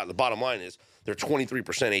 cancel it out. The bottom line is they're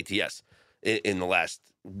 23% ATS in the last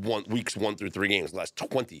weeks 1 through 3 games, the last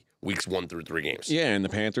 20 weeks 1 through 3 games. Yeah, and the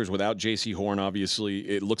Panthers without J.C. Horn, obviously,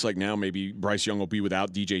 it looks like now maybe Bryce Young will be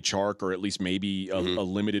without DJ Chark, or at least maybe a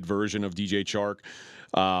limited version of DJ Chark.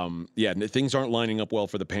 Things aren't lining up well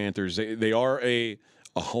for the Panthers. They are a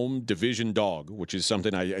home division dog, which is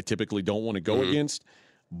something I typically don't want to go against.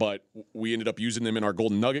 But we ended up using them in our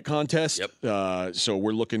Golden Nugget contest. Yep. So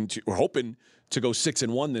we're hoping to go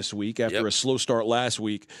 6-1 this week after a slow start last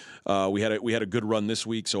week. We had a good run this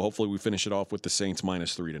week, so hopefully we finish it off with the Saints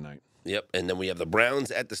 -3 tonight. Yep, and then we have the Browns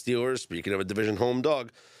at the Steelers. Speaking of a division home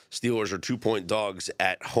dog, Steelers are 2-point dogs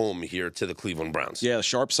at home here to the Cleveland Browns. Yeah, the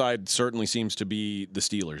sharp side certainly seems to be the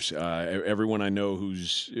Steelers. Everyone I know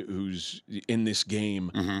who's in this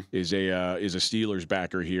game is a Steelers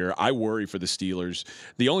backer here. I worry for the Steelers.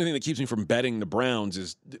 The only thing that keeps me from betting the Browns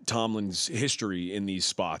is Tomlin's history in these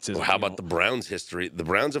spots. Well, how about the Browns' history? The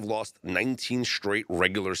Browns have lost 19 straight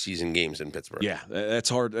regular season games in Pittsburgh. Yeah, that's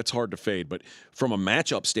hard. That's hard to fade. But from a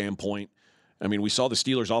matchup standpoint, I mean, we saw the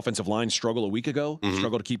Steelers' offensive line struggle a week ago,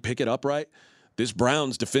 struggle to keep Pickett upright. This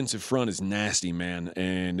Browns defensive front is nasty, man,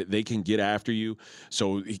 and they can get after you.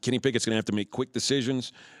 So Kenny Pickett's going to have to make quick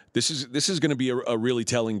decisions. This is going to be a really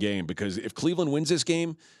telling game because if Cleveland wins this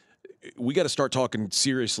game, we got to start talking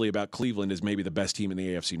seriously about Cleveland as maybe the best team in the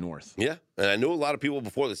AFC North. Yeah, and I know a lot of people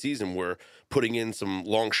before the season were putting in some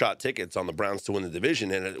long shot tickets on the Browns to win the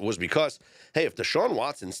division, and it was because, hey, if Deshaun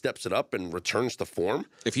Watson steps it up and returns to form.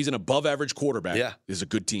 If he's an above-average quarterback, this is a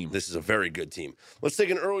good team. This is a very good team. Let's take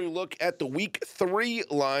an early look at the Week 3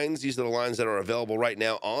 lines. These are the lines that are available right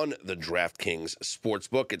now on the DraftKings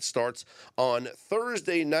Sportsbook. It starts on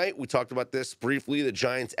Thursday night. We talked about this briefly. The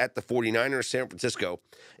Giants at the 49ers. San Francisco,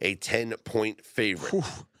 a 10-point favorite.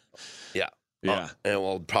 Whew. Yeah. Yeah. And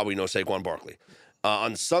we'll probably know Saquon Barkley.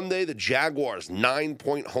 On Sunday, the Jaguars,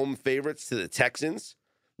 9-point home favorites to the Texans.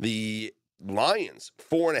 The Lions,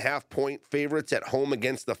 4.5-point favorites at home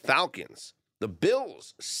against the Falcons. The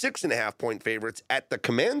Bills, 6.5-point favorites at the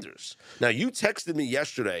Commanders. Now, you texted me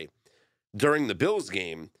yesterday during the Bills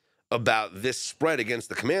game about this spread against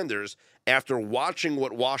the Commanders. After watching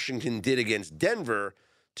what Washington did against Denver,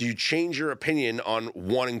 do you change your opinion on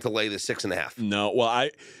wanting to lay the 6.5? No. Well,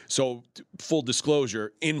 so full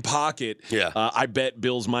disclosure, in pocket, I bet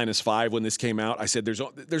Bills -5 when this came out. I said there's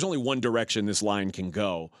only one direction this line can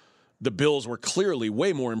go. The Bills were clearly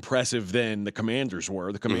way more impressive than the Commanders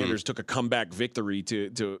were. The Commanders took a comeback victory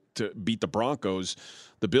to beat the Broncos.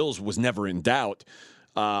 The Bills was never in doubt.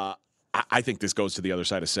 I think this goes to the other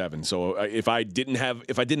side of 7. So if I didn't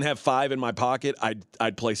have 5 in my pocket,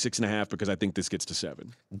 I'd play 6.5 because I think this gets to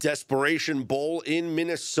 7. Desperation Bowl in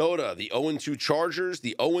Minnesota. The 0-2 Chargers,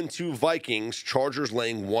 the 0-2 Vikings. Chargers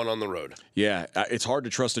laying 1 on the road. Yeah, it's hard to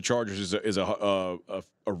trust the Chargers as a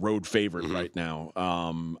road favorite right now.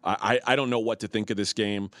 I don't know what to think of this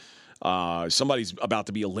game. Somebody's about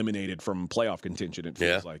to be eliminated from playoff contention, it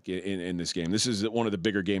feels like, in this game. This is one of the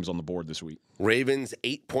bigger games on the board this week. Ravens,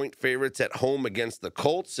 8-point favorites at home against the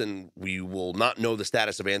Colts, and we will not know the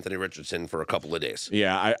status of Anthony Richardson for a couple of days.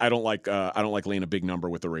 Yeah, I don't like laying a big number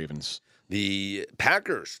with the Ravens. The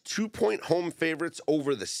Packers, 2-point home favorites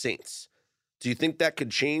over the Saints. Do you think that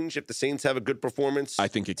could change if the Saints have a good performance I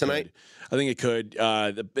think it tonight? Could. I think it could.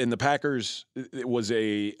 And the Packers, it was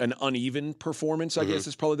an uneven performance, I guess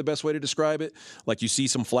is probably the best way to describe it. Like you see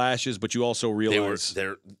some flashes, but you also realize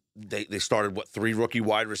they started 3 rookie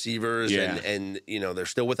wide receivers, and they're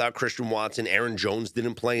still without Christian Watson. Aaron Jones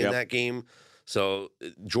didn't play in that game, so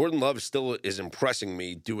Jordan Love still is impressing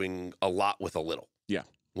me, doing a lot with a little. Yeah.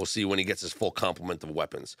 We'll see when he gets his full complement of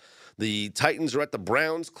weapons. The Titans are at the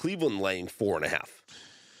Browns. Cleveland laying 4.5.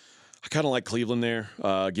 I kind of like Cleveland there.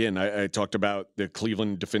 Again, I talked about the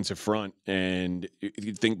Cleveland defensive front, and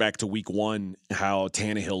you think back to week 1, how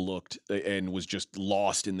Tannehill looked and was just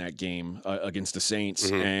lost in that game against the Saints.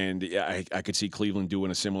 And I could see Cleveland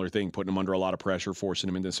doing a similar thing, putting them under a lot of pressure, forcing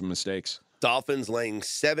them into some mistakes. Dolphins laying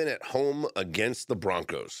 7 at home against the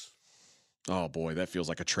Broncos. Oh boy, that feels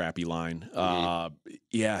like a trappy line.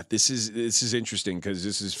 Yeah, this is interesting because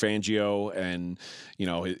this is Fangio and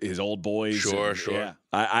his old boys. Sure. Yeah,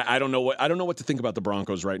 I don't know what to think about the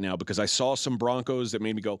Broncos right now because I saw some Broncos that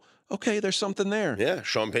made me go, okay, there's something there. Yeah,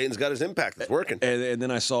 Sean Payton's got his impact. It's working. And then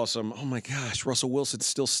I saw some. Oh my gosh, Russell Wilson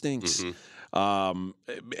still stinks.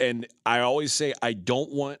 And I always say I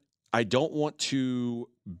don't want to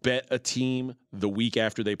bet a team the week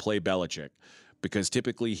after they play Belichick. Because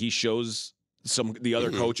typically he shows the other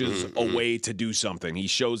coaches a way to do something. He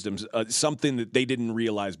shows them something that they didn't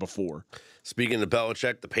realize before. Speaking of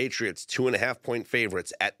Belichick, the Patriots, 2.5-point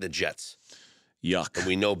favorites at the Jets. Yuck. And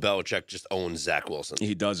we know Belichick just owns Zach Wilson.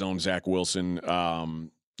 He does own Zach Wilson.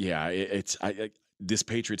 This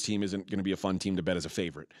Patriots team isn't going to be a fun team to bet as a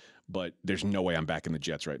favorite. But there's no way I'm backing the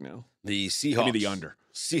Jets right now. The Seahawks. Give me the under.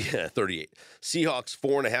 38. Seahawks,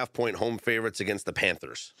 4.5-point home favorites against the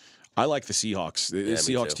Panthers. I like the Seahawks. The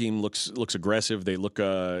Seahawks team looks aggressive. They look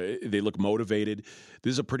motivated.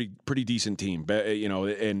 This is a pretty decent team.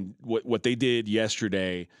 And what they did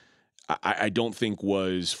yesterday, I don't think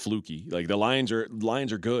was fluky. Like the Lions are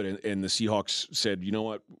good, and the Seahawks said, you know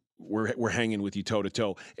what, we're hanging with you toe to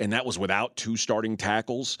toe, and that was without 2 starting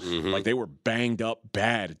tackles. Like they were banged up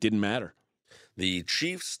bad. It didn't matter. The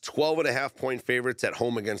Chiefs, 12.5-point favorites at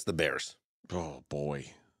home against the Bears. Oh boy.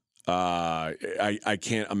 I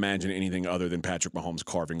can't imagine anything other than Patrick Mahomes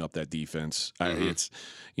carving up that defense. It's,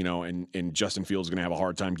 and Justin Fields is going to have a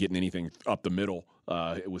hard time getting anything up the middle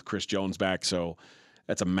with Chris Jones back. So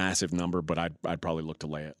that's a massive number, but I'd probably look to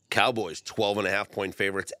lay it. Cowboys, 12.5-point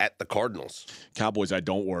favorites at the Cardinals. Cowboys, I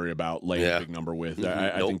don't worry about laying a big number with.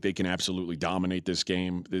 I think they can absolutely dominate this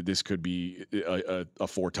game. This could be a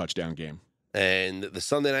 4-touchdown game. And the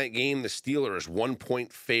Sunday night game, the Steelers,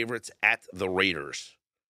 1-point favorites at the Raiders.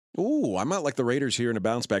 Ooh, I might like the Raiders here in a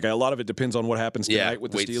bounce back. A lot of it depends on what happens tonight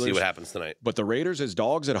with the Steelers. To see what happens tonight. But the Raiders as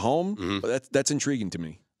dogs at home, that's intriguing to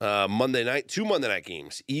me. Monday night, 2 Monday night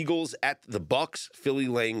games. Eagles at the Bucks, Philly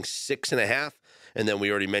laying 6.5. And then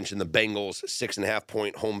we already mentioned the Bengals,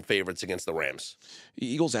 6.5-point home favorites against the Rams.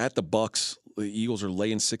 Eagles at the Bucks. The Eagles are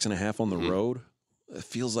laying 6.5 on the road. It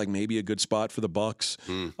feels like maybe a good spot for the Bucks.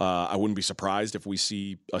 I wouldn't be surprised if we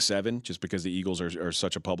see a 7, just because the Eagles are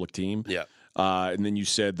such a public team. Yeah. And then you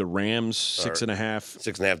said the Rams 6.5.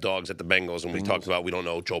 6.5 dogs at the Bengals, and we talked about we don't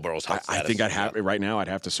know Joe Burrow's health status. I think I'd have right now. I'd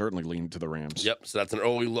have to certainly lean to the Rams. Yep. So that's an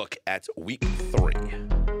early look at Week 3.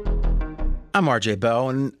 I'm RJ Bell,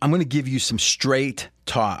 and I'm going to give you some straight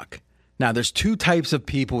talk. Now, there's 2 types of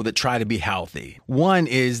people that try to be healthy. One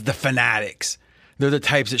is the fanatics. They're the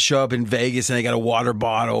types that show up in Vegas and they got a water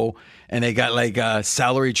bottle and they got like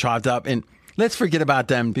celery chopped up. And let's forget about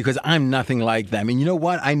them because I'm nothing like them. And you know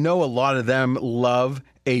what? I know a lot of them love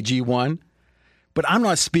AG1, but I'm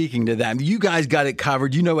not speaking to them. You guys got it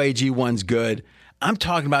covered. You know AG1's good. I'm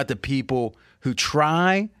talking about the people who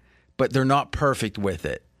try, but they're not perfect with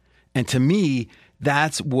it. And to me,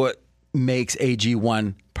 that's what makes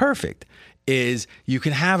AG1 perfect, is you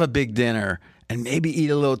can have a big dinner and maybe eat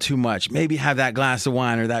a little too much, maybe have that glass of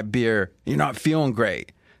wine or that beer. You're not feeling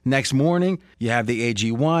great. Next morning, you have the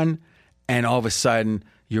AG1, and all of a sudden,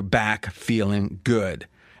 you're back feeling good.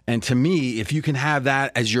 And to me, if you can have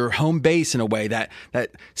that as your home base in a way, that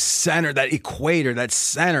center, that equator, that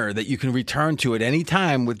center that you can return to at any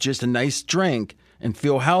time with just a nice drink and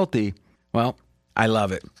feel healthy, well, I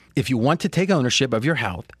love it. If you want to take ownership of your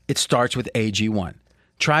health, it starts with AG1.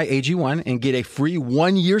 Try AG1 and get a free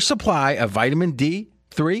 1-year supply of vitamin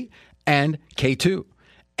D3 and K2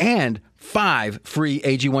 and 5 free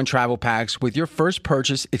AG1 travel packs with your first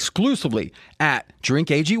purchase exclusively at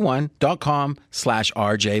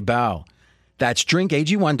drinkag1.com/RJBell. That's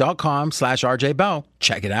drinkag1.com/RJBell.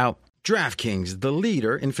 Check it out. DraftKings, the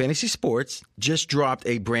leader in fantasy sports, just dropped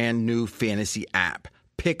a brand new fantasy app,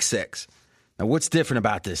 Pick 6. Now, what's different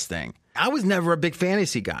about this thing? I was never a big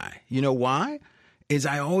fantasy guy. You know why? Is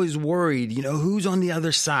I always worried, who's on the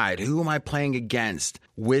other side? Who am I playing against?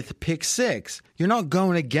 With Pick 6, you're not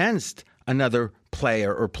going against another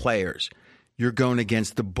player or players. You're going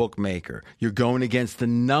against the bookmaker. You're going against the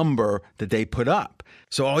number that they put up.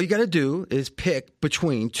 So all you got to do is pick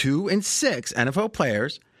between 2 and 6 NFL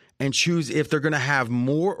players and choose if they're going to have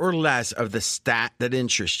more or less of the stat that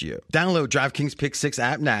interests you. Download DraftKings Pick 6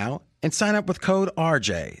 app now and sign up with code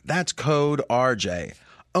RJ. That's code RJ.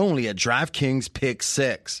 Only at DraftKings Pick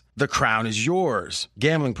 6. The crown is yours.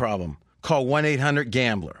 Gambling problem? Call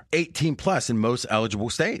 1-800-GAMBLER. 18 plus in most eligible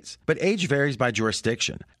states. But age varies by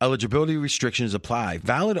jurisdiction. Eligibility restrictions apply.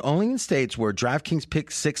 Valid only in states where DraftKings Pick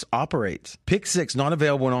 6 operates. Pick 6 not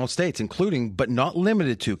available in all states, including but not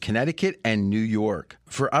limited to Connecticut and New York.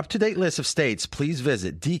 For up-to-date list of states, please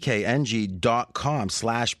visit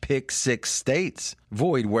dkng.com/pick6states.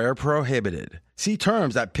 Void where prohibited. See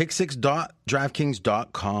terms at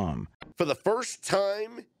pick6.draftkings.com. For the first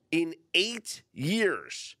time in 8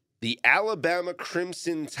 years, the Alabama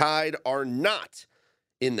Crimson Tide are not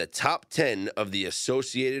in the top 10 of the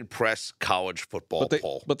Associated Press college football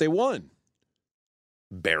poll. But they won.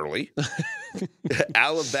 Barely.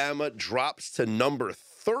 Alabama drops to number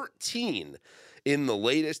 13 in the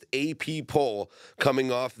latest AP poll,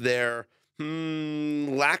 coming off their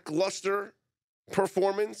lackluster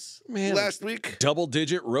performance last week.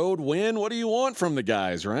 Double-digit road win. What do you want from the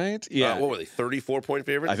guys, right? Yeah. What were they, 34-point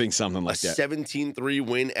favorites? I think something like that. A 17-3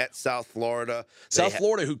 win at South Florida.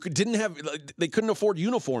 Florida, who they couldn't afford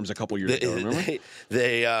uniforms a couple years ago, remember?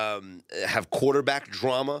 They have quarterback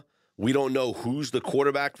drama. We don't know who's the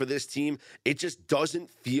quarterback for this team. It just doesn't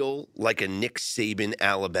feel like a Nick Saban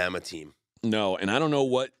Alabama team. No, and I don't know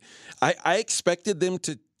what – I expected them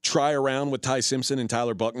to try around with Ty Simpson and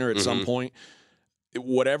Tyler Buckner at some point.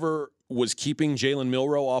 Whatever was keeping Jalen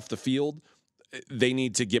Milroe off the field, they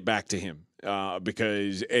need to get back to him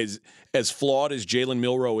because as flawed as Jalen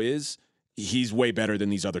Milroe is, he's way better than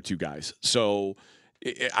these other two guys. So,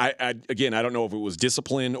 I don't know if it was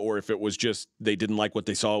discipline or if it was just they didn't like what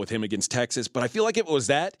they saw with him against Texas. But I feel like if it was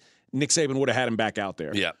that, Nick Saban would have had him back out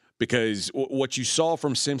there. Yeah. Because what you saw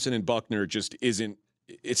from Simpson and Buckner just isn't –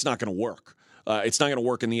 it's not going to work. It's not going to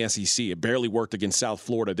work in the SEC. It barely worked against South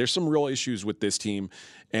Florida. There's some real issues with this team,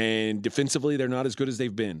 and defensively, they're not as good as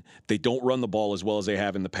they've been. They don't run the ball as well as they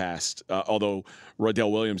have in the past, although Roydell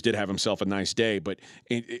Williams did have himself a nice day. But,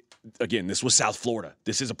 again, this was South Florida.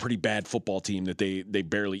 This is a pretty bad football team that they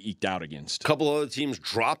barely eked out against. A couple other teams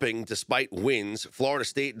dropping despite wins. Florida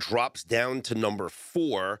State drops down to number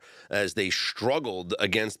 4 as they struggled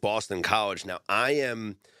against Boston College. Now, I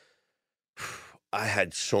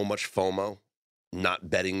had so much FOMO not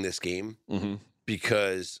betting this game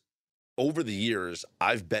because over the years,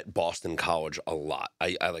 I've bet Boston College a lot.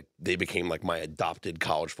 I like they became like my adopted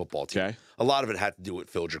college football team. Okay. A lot of it had to do with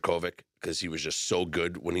Phil Dracovic because he was just so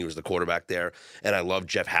good when he was the quarterback there, and I love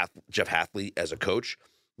Jeff Hathaway as a coach.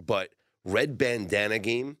 But Red Bandana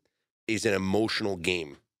Game is an emotional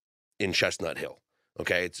game in Chestnut Hill.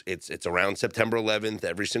 Okay, it's around September 11th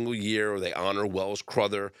every single year, where they honor Wells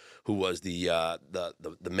Crother, who was the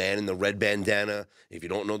man in the red bandana. If you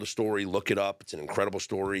don't know the story, look it up. It's an incredible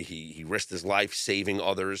story. He risked his life saving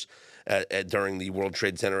others during the World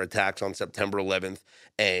Trade Center attacks on September 11th,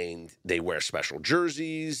 and they wear special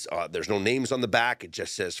jerseys. There's no names on the back. It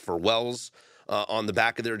just says for Wells on the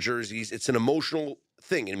back of their jerseys. It's an emotional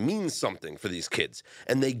thing. It means something for these kids.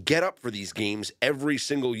 And they get up for these games every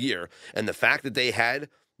single year. And the fact that they had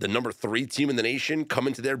the number 3 team in the nation come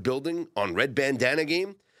into their building on Red Bandana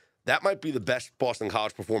Game, that might be the best Boston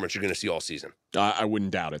College performance you're going to see all season. I wouldn't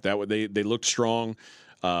doubt it. They looked strong.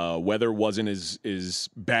 Weather wasn't as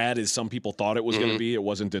bad as some people thought it was going to be. It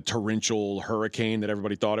wasn't the torrential hurricane that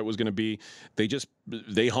everybody thought it was going to be.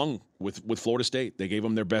 They hung with Florida State. They gave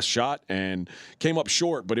them their best shot and came up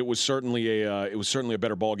short, but it was certainly a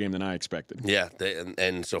better ball game than I expected. Yeah,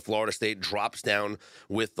 and so Florida State drops down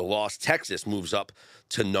with the loss. Texas moves up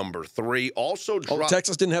to number 3. Also,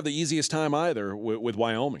 Texas didn't have the easiest time either with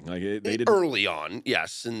Wyoming. Like they did early on,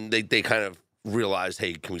 yes, and they kind of realized,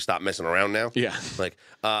 hey, can we stop messing around now? Yeah.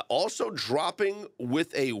 Also dropping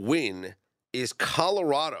with a win is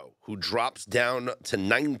Colorado, who drops down to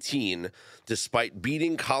 19 despite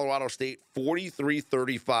beating Colorado State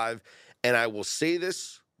 43-35. And I will say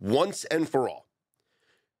this once and for all.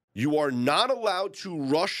 You are not allowed to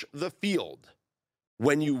rush the field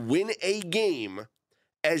when you win a game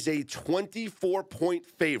as a 24-point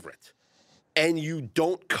favorite and you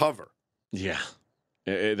don't cover. Yeah.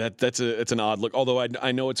 That's an odd look. Although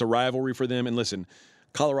I know it's a rivalry for them. And listen,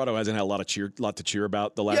 Colorado hasn't had a lot to cheer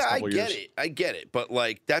about the last couple of years. I get it. But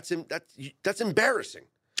that's embarrassing.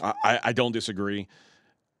 I don't disagree.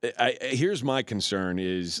 Here's my concern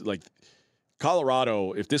is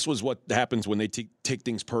Colorado. If this was what happens when they take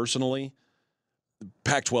things personally,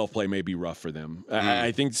 Pac-12 play may be rough for them.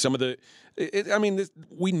 I think some of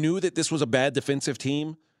we knew that this was a bad defensive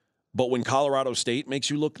team, but when Colorado State makes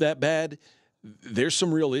you look that bad, there's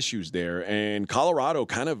some real issues there, and Colorado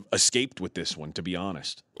kind of escaped with this one, to be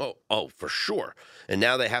honest. Oh, for sure. And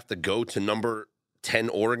now they have to go to number 10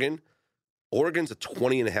 Oregon. Oregon's a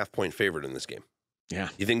 20.5-point favorite in this game. Yeah.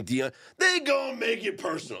 You think Deion, they gonna make it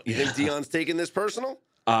personal. You think Deion's taking this personal?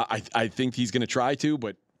 I think he's going to try to,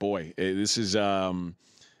 but boy, this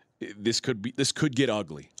could get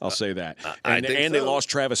ugly. I'll say that. And they lost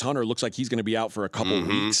Travis Hunter. Looks like he's going to be out for a couple of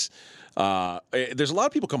weeks. There's a lot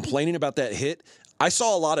of people complaining about that hit. I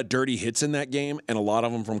saw a lot of dirty hits in that game, and a lot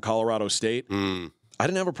of them from Colorado State. I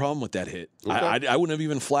didn't have a problem with that hit. Okay. I wouldn't have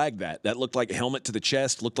even flagged that. That looked like a helmet to the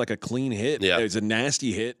chest, looked like a clean hit. Yeah. It was a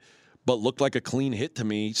nasty hit, but looked like a clean hit to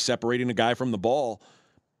me, separating a guy from the ball.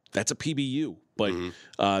 That's a PBU. But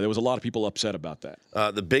there was a lot of people upset about that.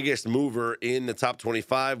 The biggest mover in the top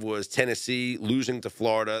 25 was Tennessee losing to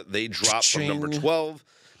Florida. They dropped from number 12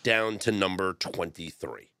 down to number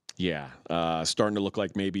 23. Yeah, starting to look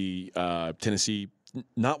like maybe Tennessee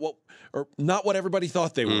not what everybody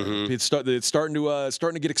thought they were. It's starting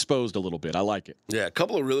to get exposed a little bit. I like it. Yeah, a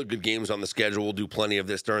couple of really good games on the schedule. We'll do plenty of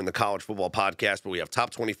this during the college football podcast, but we have top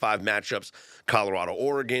 25 matchups: Colorado,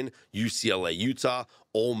 Oregon, UCLA, Utah,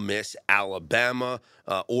 Ole Miss, Alabama,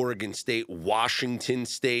 Oregon State, Washington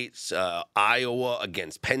State, Iowa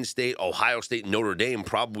against Penn State, Ohio State, Notre Dame,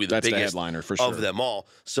 probably the biggest headliner for sure of them all.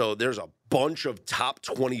 So there's a bunch of top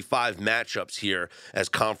 25 matchups here as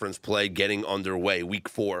conference play getting underway, week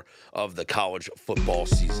 4 of the college football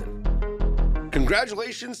season.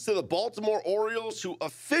 Congratulations to the Baltimore Orioles, who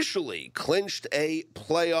officially clinched a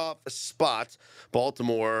playoff spot.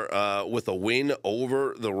 Baltimore with a win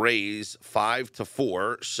over the Rays,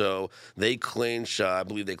 5-4. So they clinch. I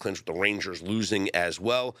believe they clinched with the Rangers losing as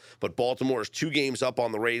well. But Baltimore is 2 games up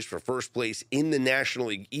on the Rays for first place in the National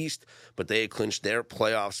League East. But they clinched their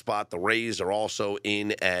playoff spot. The Rays are also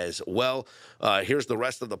in as well. Here's the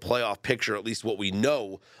rest of the playoff picture, at least what we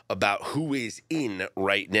know about who is in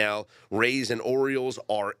right now. Rays and Orioles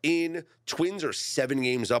are in. Twins are 7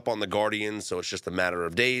 games up on the Guardians, so it's just a matter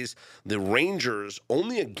of days. The Rangers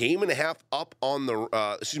only a game and a half up on the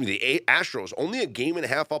the Astros only a game and a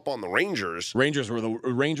half up on the Rangers. Rangers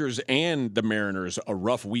and the Mariners a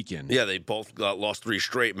rough weekend. Yeah, they both lost 3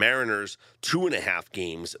 straight. Mariners 2.5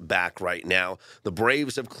 games back right now. The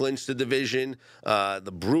Braves have clinched the division.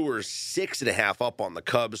 The Brewers 6.5 up on the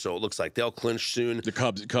Cubs, so it looks like they'll clinch soon. The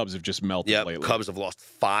Cubs have just melted lately. Cubs have lost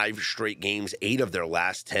 5 straight games standings. 8 of their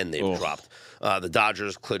last 10 they've dropped. The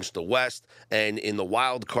Dodgers clinched the West. And in the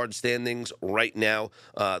wild card standings right now,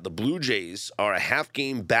 the Blue Jays are a half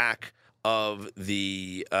game back of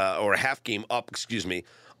or a half game up,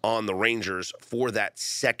 on the Rangers for that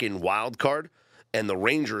second wild card. And the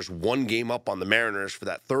Rangers 1 game up on the Mariners for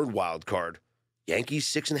that third wild card. Yankees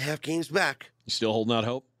 6.5 games back. You still holding out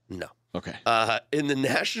hope? No. Okay. In the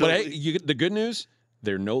National But League, the good news,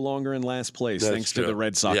 they're no longer in last place thanks to the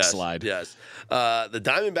Red Sox slide. Yes. The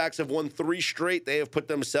Diamondbacks have won 3 straight. They have put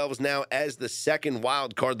themselves now as the second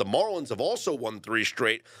wild card. The Marlins have also won 3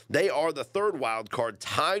 straight. They are the third wild card,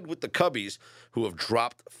 tied with the Cubbies, who have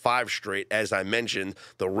dropped 5 straight. As I mentioned,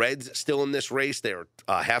 the Reds still in this race. They're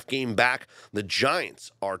half game back. The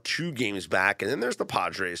Giants are 2 games back. And then there's the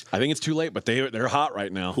Padres. I think it's too late, but they're hot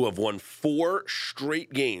right now. Who have won 4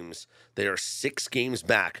 straight games. They are 6 games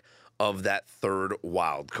back of that third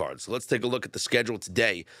wild card. So let's take a look at the schedule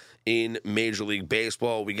today in Major League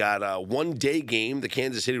Baseball. We got a 1-day game. The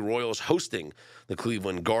Kansas City Royals hosting the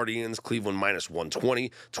Cleveland Guardians. Cleveland minus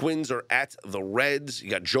 120. Twins are at the Reds. You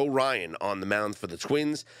got Joe Ryan on the mound for the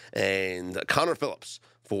Twins and Connor Phillips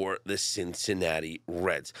for the Cincinnati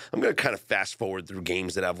Reds. I'm going to kind of fast forward through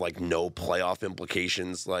games that have no playoff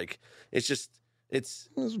implications. It's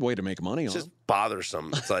a way to make money on. It's just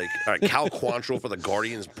bothersome. It's all right, Cal Quantrill for the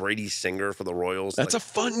Guardians, Brady Singer for the Royals. That's a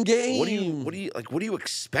fun game. What are you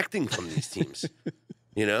expecting from these teams?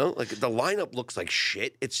 The lineup looks like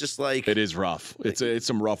shit. It's just it is rough. It's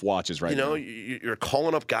some rough watches right now. You're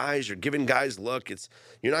calling up guys. You're giving guys look.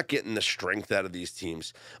 You're not getting the strength out of these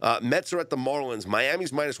teams. Mets are at the Marlins.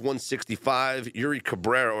 Miami's minus 165. Edward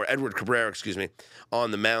Cabrera,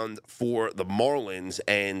 on the mound for the Marlins,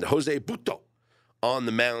 and Jose Butto on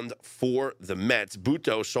the mound for the Mets.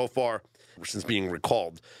 Butto, so far, since being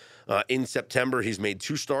recalled, in September, he's made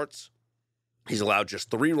 2 starts. He's allowed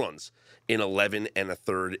just 3 runs in 11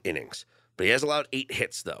 1/3 innings. But he has allowed 8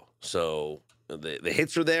 hits, though. So the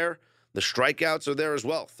hits are there. The strikeouts are there as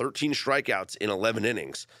well. 13 strikeouts in 11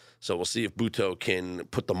 innings. So we'll see if Butto can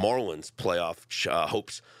put the Marlins' playoff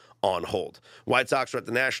hopes on hold. White Sox are at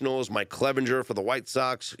the Nationals. Mike Clevenger for the White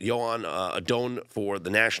Sox. Yohan Adon for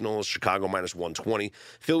the Nationals. Chicago minus 120.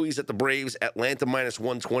 Phillies at the Braves. Atlanta minus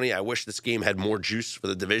 120. I wish this game had more juice for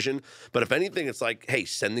the division. But if anything, it's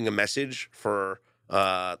sending a message for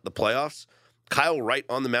the playoffs. Kyle Wright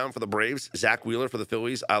on the mound for the Braves. Zach Wheeler for the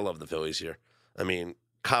Phillies. I love the Phillies here. I mean,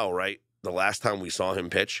 Kyle Wright, the last time we saw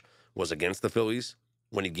him pitch was against the Phillies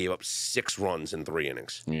when he gave up 6 runs in 3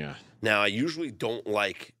 innings. Yeah. Now, I usually don't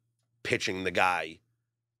like pitching the guy.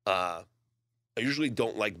 I usually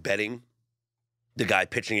don't like betting the guy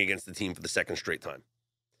pitching against the team for the second straight time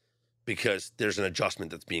because there's an adjustment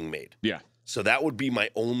that's being made. Yeah. So that would be my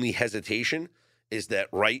only hesitation, is that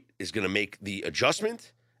Wright is going to make the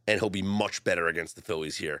adjustment and he'll be much better against the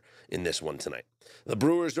Phillies here in this one tonight. The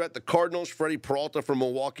Brewers are at the Cardinals. Freddie Peralta from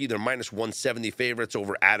Milwaukee. They're minus 170 favorites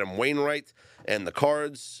over Adam Wainwright and the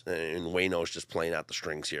Cards. And Waino's just playing out the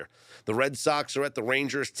strings here. The Red Sox are at the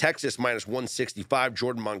Rangers. Texas minus 165.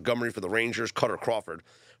 Jordan Montgomery for the Rangers. Cutter Crawford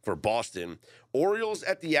for Boston. Orioles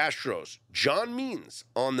at the Astros. John Means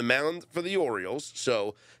on the mound for the Orioles.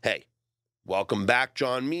 So, hey, welcome back,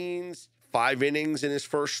 John Means. 5 innings in his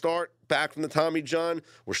first start back from the Tommy John.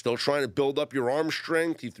 We're still trying to build up your arm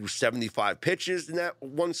strength. He threw 75 pitches in that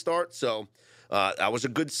one start, so that was a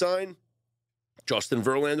good sign. Justin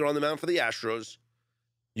Verlander on the mound for the Astros.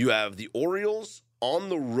 You have the Orioles on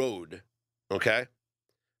the road, okay,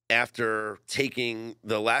 after taking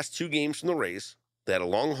the last 2 games from the Rays. They had a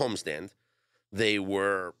long homestand. They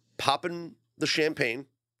were popping the champagne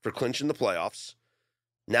for clinching the playoffs.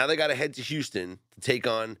 Now they got to head to Houston to take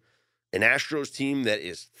on an Astros team that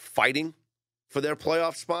is fighting for their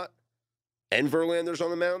playoff spot, and Verlander's on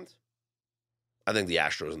the mound. I think the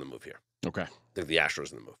Astros in the move here. Okay. I think the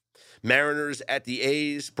Astros in the move. Mariners at the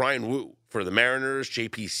A's. Brian Wu for the Mariners.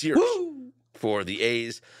 J.P. Sears for the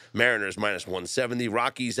A's. Mariners minus 170.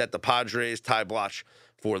 Rockies at the Padres. Ty Blach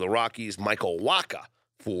for the Rockies. Michael Wacha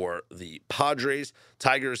for the Padres.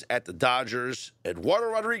 Tigers at the Dodgers. Eduardo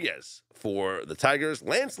Rodriguez for the Tigers.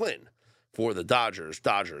 Lance Lynn for the Dodgers.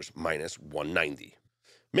 Dodgers minus 190.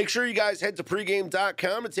 Make sure you guys head to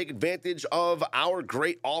pregame.com and take advantage of our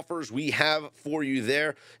great offers we have for you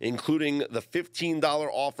there, including the $15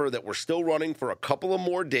 offer that we're still running for a couple of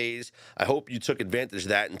more days. I hope you took advantage of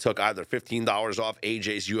that and took either $15 off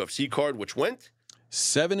AJ's UFC card, which went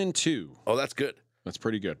 7-2. Oh, that's good. That's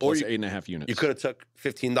pretty good. Plus 8.5 units. You could have took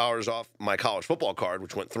 $15 off my college football card,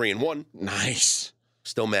 which went 3-1. Nice.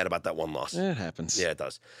 Still mad about that one loss. It happens. Yeah, it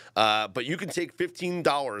does. But you can take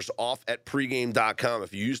 $15 off at pregame.com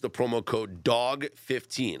if you use the promo code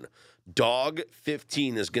DOG15.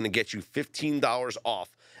 DOG15 is going to get you $15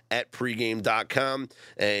 off at pregame.com,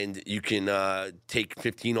 and you can take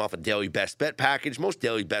 $15 off a daily best bet package. Most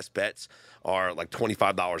daily best bets are like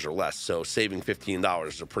 $25 or less, so saving $15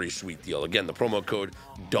 is a pretty sweet deal. Again, the promo code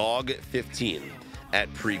DOG15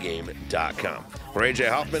 at pregame.com. For AJ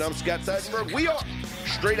Hoffman, I'm Scott Seidenberg. We are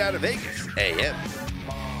Straight Out of Vegas AM.